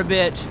distract it for a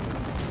bit.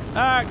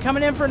 Alright,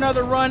 coming in for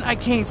another run. I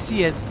can't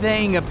see a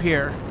thing up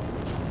here.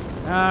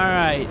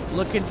 Alright,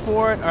 looking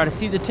for it. Alright, I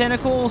see the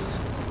tentacles.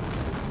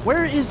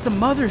 Where is the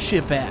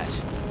mothership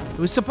at? It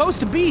was supposed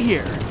to be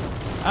here.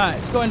 Alright,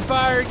 let's go and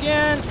fire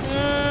again.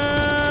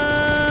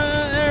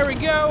 There we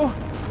go.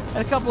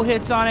 Had a couple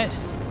hits on it.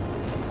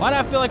 Why do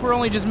I feel like we're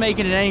only just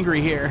making it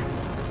angry here?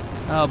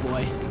 Oh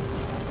boy.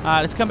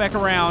 Alright, let's come back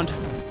around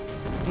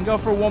and go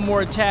for one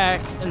more attack,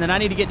 and then I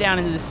need to get down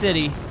into the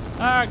city.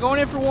 Alright, going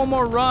in for one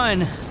more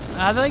run.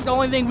 I think the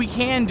only thing we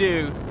can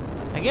do,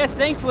 I guess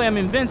thankfully I'm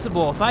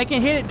invincible. If I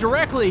can hit it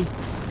directly,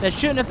 that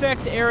shouldn't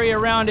affect the area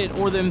around it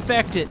or the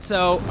infected.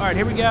 So, alright,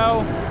 here we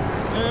go.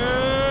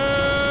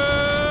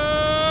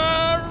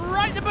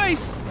 Right in the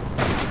base!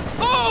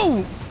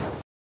 Oh!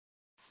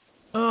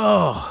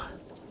 Oh.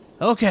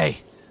 Okay.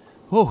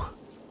 Oh.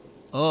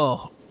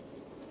 Oh.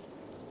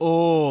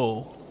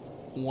 Oh.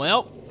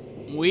 Well,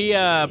 we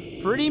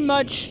pretty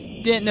much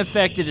didn't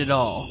affect it at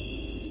all.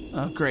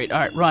 Oh, great.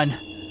 Alright, run.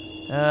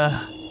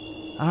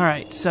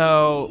 Alright,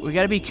 so we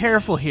gotta be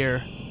careful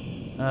here.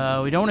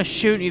 We don't want to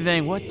shoot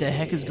anything. What the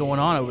heck is going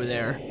on over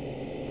there?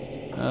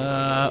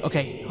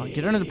 Okay, I'll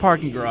get under the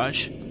parking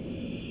garage.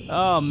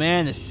 Oh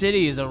man, the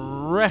city is a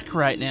wreck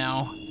right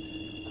now.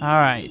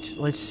 Alright,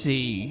 let's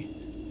see.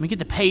 Let me get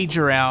the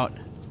pager out.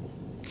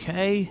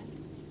 Okay.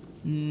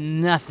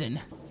 Nothing.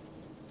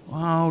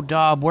 Oh,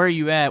 Dob, where are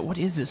you at? What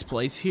is this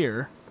place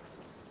here?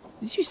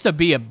 This used to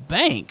be a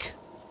bank.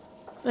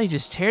 They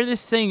just tear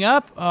this thing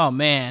up? Oh,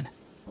 man.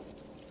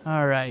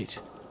 Alright.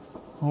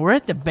 Well, we're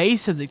at the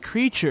base of the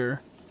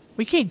creature.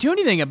 We can't do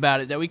anything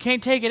about it, though. We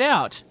can't take it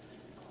out.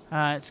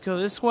 Alright, let's go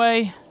this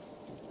way.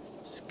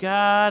 It's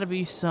gotta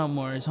be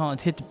somewhere. Hold on,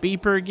 let's hit the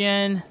beeper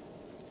again.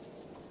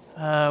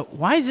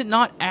 Why is it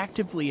not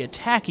actively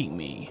attacking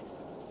me?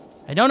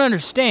 I don't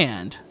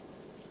understand.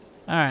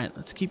 Alright,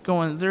 let's keep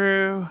going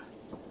through.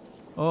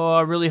 Oh,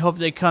 I really hope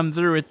they come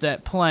through with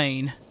that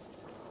plane.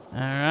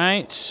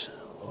 Alright.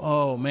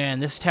 Oh, man,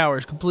 this tower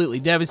is completely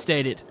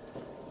devastated.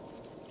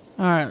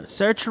 Alright,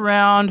 search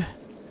around.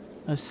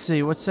 Let's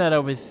see, what's that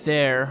over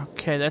there?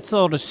 Okay, that's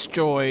all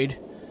destroyed.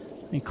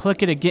 Let me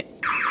click it again.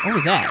 What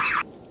was that?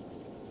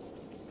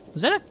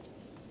 Was that a...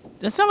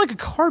 That sounded like a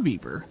car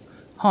beeper.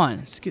 Hold on,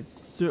 let's get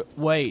through...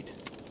 Wait.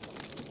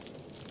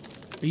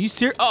 Are you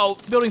serious? Oh,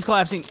 building's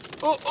collapsing.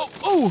 Oh, oh,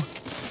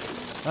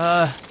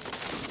 oh!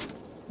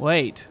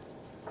 Wait.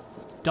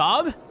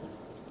 Dob?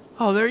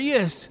 Oh, there he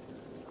is.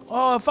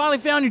 Oh, I finally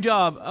found you,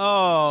 Dob.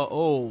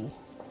 Oh,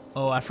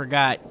 I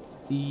forgot.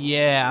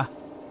 Yeah.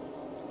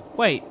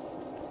 Wait.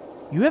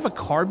 You have a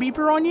car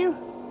beeper on you?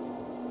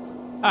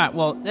 Alright,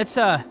 well, that's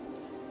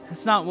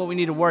not what we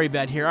need to worry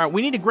about here. Alright,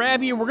 we need to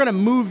grab you. We're gonna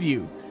move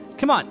you.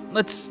 Come on,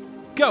 let's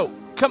go.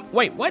 Come,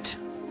 wait, what?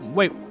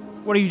 Wait,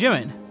 what are you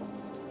doing?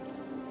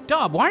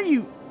 Dob, why are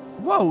you...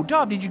 Whoa,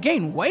 Dob, did you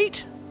gain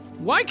weight?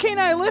 Why can't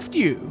I lift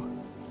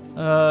you?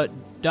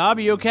 Dob,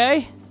 you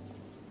okay?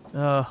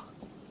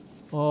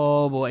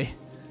 Oh boy.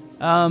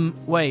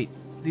 Wait.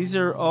 These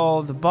are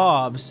all the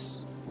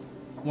Bobs.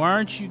 Why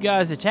aren't you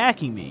guys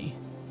attacking me?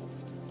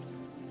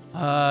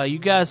 You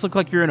guys look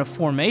like you're in a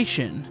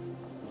formation.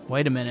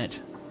 Wait a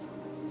minute.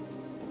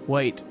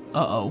 Wait.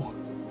 Uh-oh.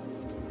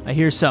 I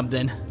hear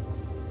something.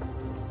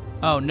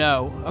 Oh,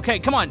 no. Okay,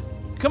 come on.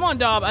 Come on,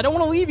 Dob. I don't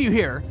want to leave you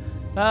here.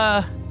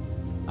 I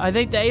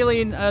think the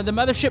alien, the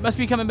mothership must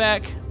be coming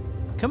back.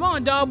 Come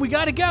on, Dob. We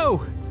gotta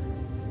go.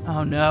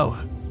 Oh, no.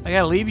 I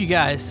gotta leave you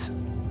guys.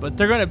 But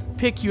they're gonna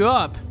pick you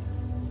up.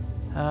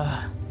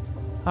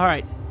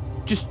 Alright.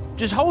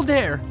 Just hold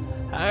there.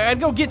 I'd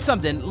go get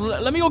something.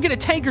 Let me go get a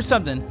tank or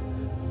something.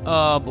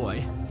 Oh,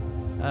 boy.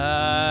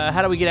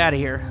 How do we get out of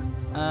here?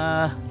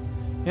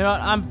 You know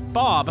what? I'm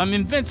Bob. I'm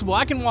invincible.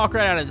 I can walk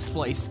right out of this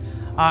place.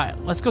 Alright,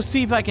 let's go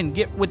see if I can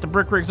get with the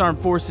Brick Rigs Armed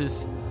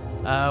Forces.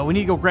 We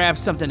need to go grab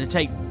something to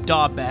take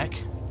Dob back.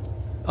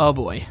 Oh,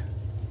 boy.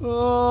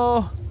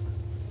 Oh,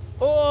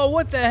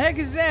 what the heck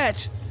is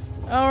that?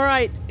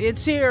 Alright,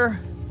 it's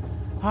here.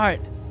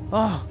 Alright.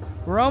 Oh,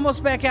 we're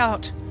almost back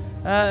out.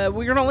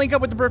 We're gonna link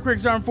up with the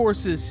Brick Armed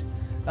Forces.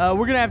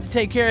 We're gonna have to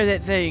take care of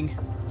that thing.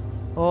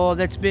 Oh,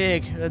 that's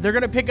big. They're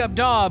gonna pick up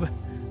Dob.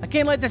 I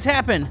can't let this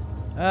happen.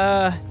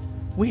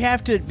 We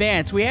have to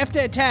advance. We have to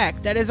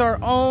attack. That is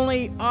our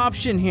only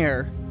option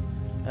here.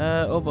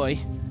 Oh boy.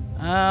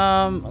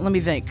 Let me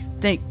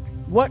think.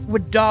 What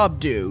would Dob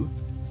do?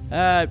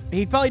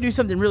 He'd probably do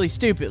something really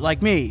stupid,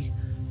 like me.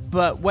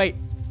 But wait.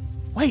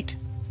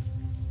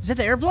 Is that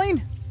the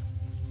airplane?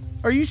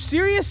 Are you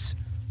serious?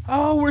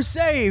 Oh, we're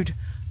saved.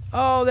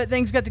 Oh, that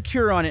thing's got the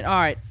cure on it. All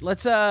right,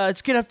 let's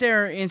get up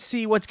there and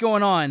see what's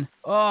going on.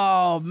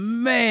 Oh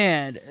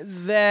man,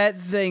 that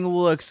thing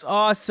looks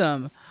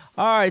awesome.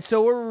 All right,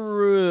 so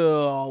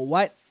we're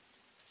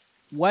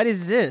what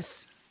is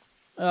this?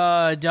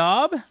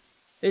 Dob?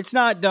 It's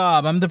not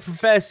Dob. I'm the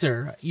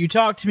professor. You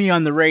talked to me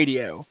on the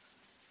radio.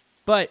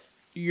 But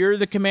you're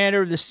the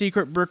commander of the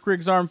secret Brick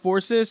Armed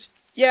Forces?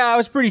 Yeah, I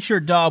was pretty sure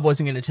Dob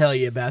wasn't going to tell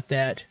you about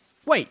that.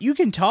 Wait, you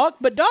can talk,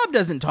 but Dob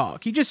doesn't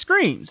talk. He just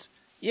screams.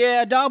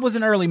 Yeah, Dob was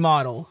an early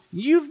model.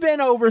 You've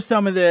been over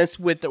some of this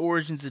with the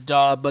origins of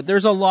Dob, but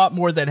there's a lot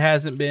more that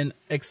hasn't been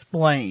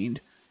explained.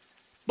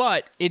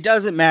 But it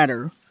doesn't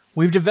matter.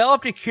 We've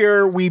developed a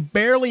cure, we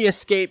barely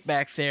escaped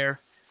back there,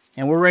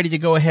 and we're ready to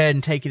go ahead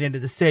and take it into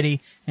the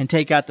city and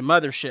take out the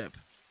mothership.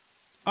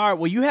 Alright,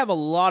 well you have a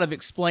lot of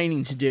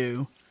explaining to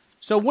do.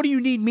 So what do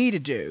you need me to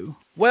do?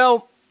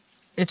 Well,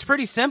 it's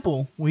pretty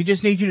simple. We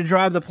just need you to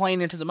drive the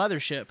plane into the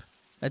mothership.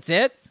 That's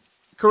it?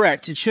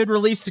 Correct. It should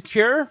release the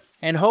cure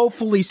and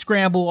hopefully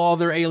scramble all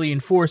their alien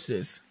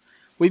forces.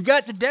 We've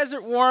got the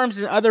desert worms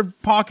and other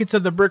pockets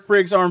of the Brick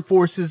Armed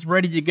Forces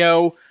ready to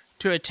go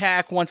to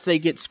attack once they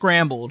get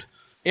scrambled.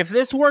 If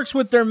this works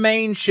with their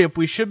main ship,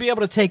 we should be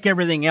able to take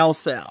everything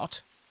else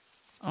out.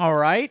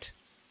 Alright.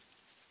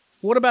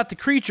 What about the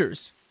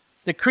creatures?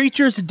 The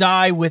creatures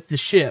die with the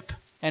ship.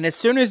 And as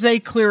soon as they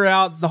clear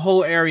out, the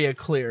whole area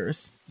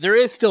clears. There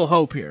is still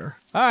hope here.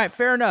 Alright,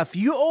 fair enough.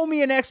 You owe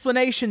me an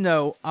explanation,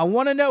 though. I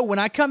want to know, when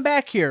I come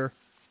back here,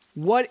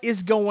 what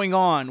is going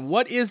on?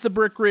 What is the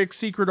Brick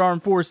Secret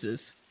Armed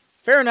Forces?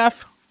 Fair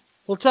enough.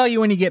 We'll tell you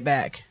when you get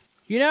back.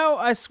 You know,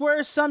 I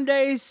swear some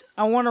days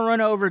I want to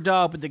run over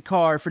Dob with the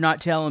car for not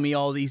telling me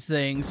all these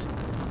things.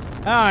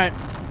 Alright,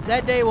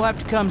 that day will have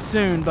to come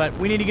soon, but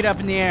we need to get up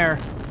in the air.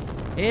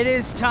 It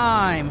is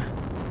time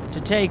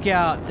to take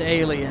out the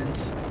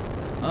aliens.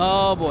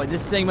 Oh boy,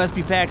 this thing must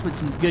be packed with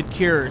some good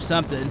cure or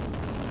something.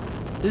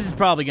 This is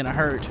probably gonna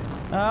hurt.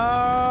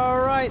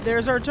 Alright,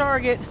 there's our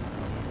target.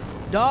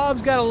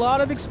 Dob's got a lot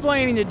of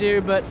explaining to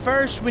do, but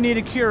first we need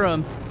to cure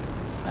him.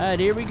 Alright,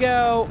 here we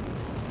go.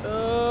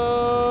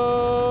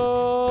 Oh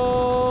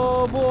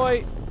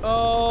boy.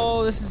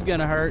 Oh, this is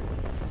gonna hurt.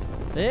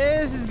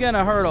 This is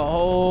gonna hurt a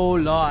whole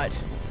lot.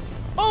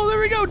 Oh, there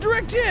we go,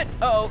 direct hit.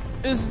 Oh,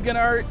 this is gonna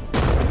hurt.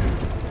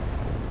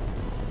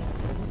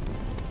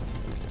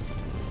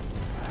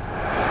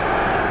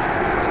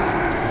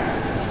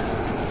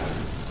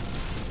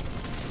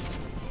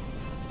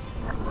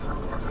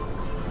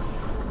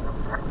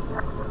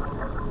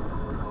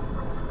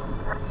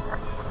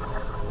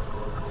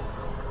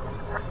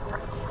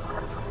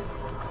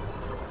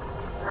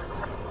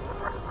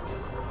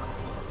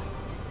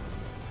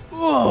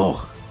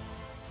 Whoa!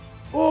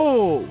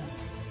 Oh!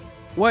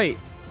 Wait.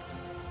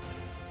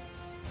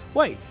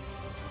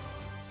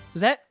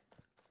 Was that?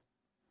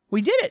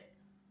 We did it!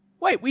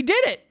 Wait, we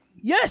did it!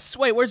 Yes!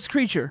 Wait, where's the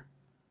creature?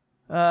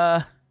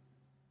 Hold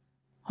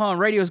on,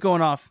 radio's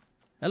going off.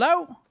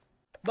 Hello?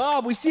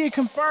 Bob, we see a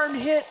confirmed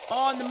hit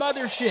on the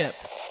mothership.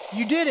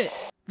 You did it.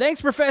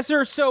 Thanks,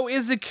 Professor. So,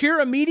 is the cure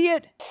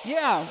immediate?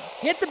 Yeah,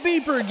 hit the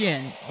beeper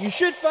again. You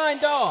should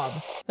find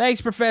Dob.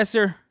 Thanks,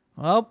 Professor.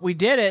 Well, we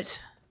did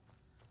it.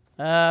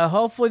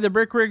 Hopefully the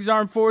Brick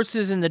Armed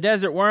Forces and the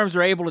Desert Worms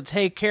are able to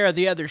take care of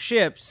the other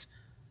ships.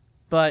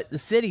 But the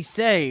city's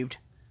saved.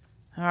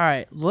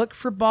 Alright, look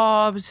for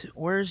Bob's.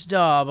 Where's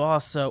Dob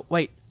also?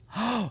 Wait.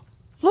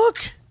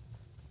 Look!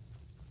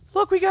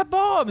 Look, we got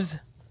Bob's!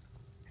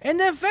 And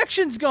the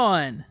infection's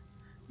gone!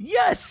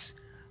 Yes!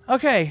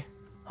 Okay.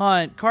 Hold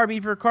on. Car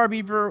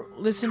beeper,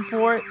 listen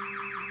for it.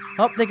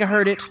 Oh, I think I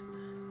heard it.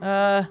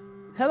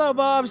 Hello,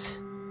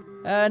 Bob's.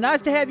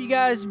 Nice to have you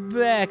guys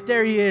back.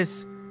 There he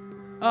is.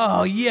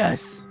 Oh,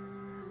 yes.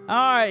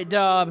 Alright,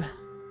 Dob.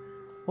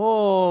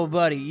 Oh,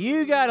 buddy,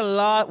 you got a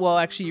lot. Well,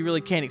 actually, you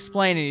really can't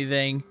explain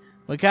anything.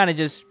 We kind of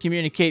just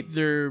communicate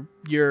through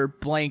your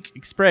blank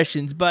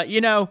expressions, but,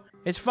 you know,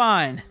 it's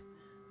fine.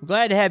 I'm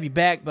glad to have you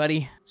back,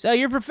 buddy. So,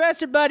 your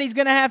professor buddy's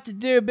gonna have to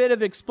do a bit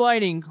of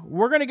explaining.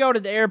 We're gonna go to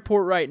the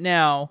airport right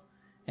now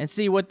and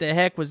see what the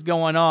heck was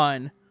going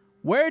on.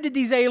 Where did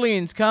these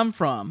aliens come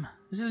from?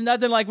 This is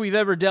nothing like we've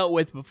ever dealt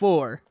with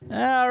before.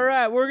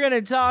 Alright, we're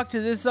gonna talk to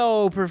this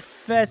old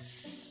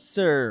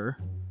professor.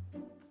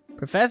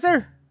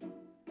 Professor?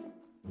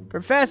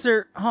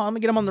 Professor? Oh, let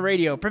me get him on the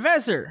radio.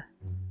 Professor!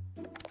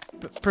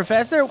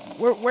 Professor?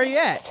 Where you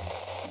at?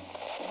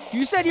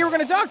 You said you were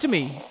gonna talk to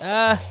me.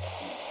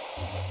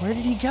 Where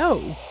did he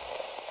go?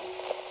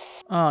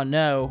 Oh,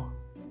 no.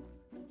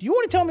 Do you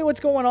want to tell me what's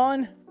going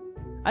on?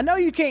 I know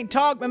you can't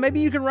talk, but maybe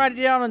you can write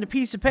it down on a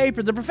piece of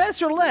paper. The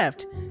professor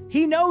left.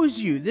 He knows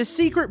you. This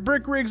secret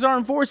Brick Rigs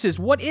Armed Forces.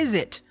 What is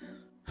it?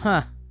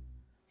 Huh.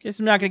 Guess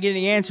I'm not gonna get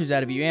any answers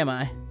out of you, am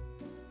I?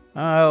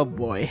 Oh,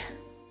 boy.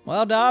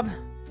 Well, Dob,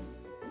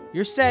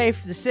 you're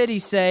safe. The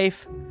city's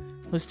safe.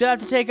 We'll still have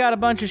to take out a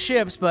bunch of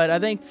ships, but I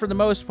think for the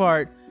most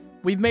part,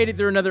 we've made it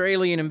through another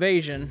alien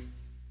invasion.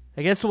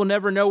 I guess we'll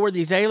never know where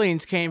these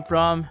aliens came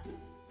from.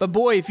 But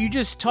boy, if you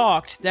just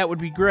talked, that would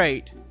be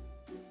great.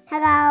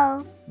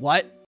 Hello.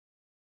 What?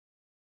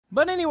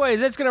 But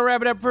anyways, that's going to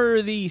wrap it up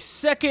for the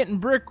second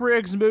Brick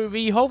Rigs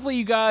movie. Hopefully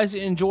you guys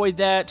enjoyed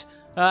that.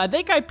 I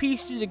think I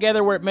pieced it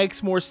together where it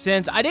makes more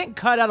sense. I didn't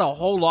cut out a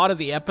whole lot of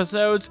the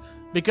episodes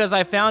because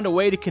I found a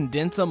way to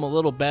condense them a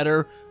little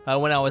better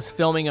when I was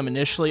filming them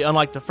initially,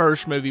 unlike the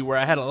first movie where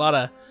I had a lot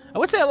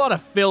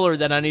of filler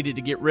that I needed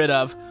to get rid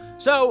of.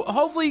 So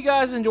hopefully you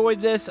guys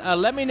enjoyed this.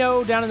 Let me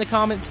know down in the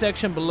comments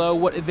section below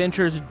what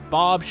adventures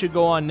Bob should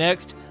go on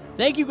next.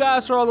 Thank you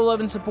guys for all the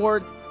love and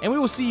support, and we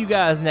will see you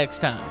guys next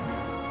time.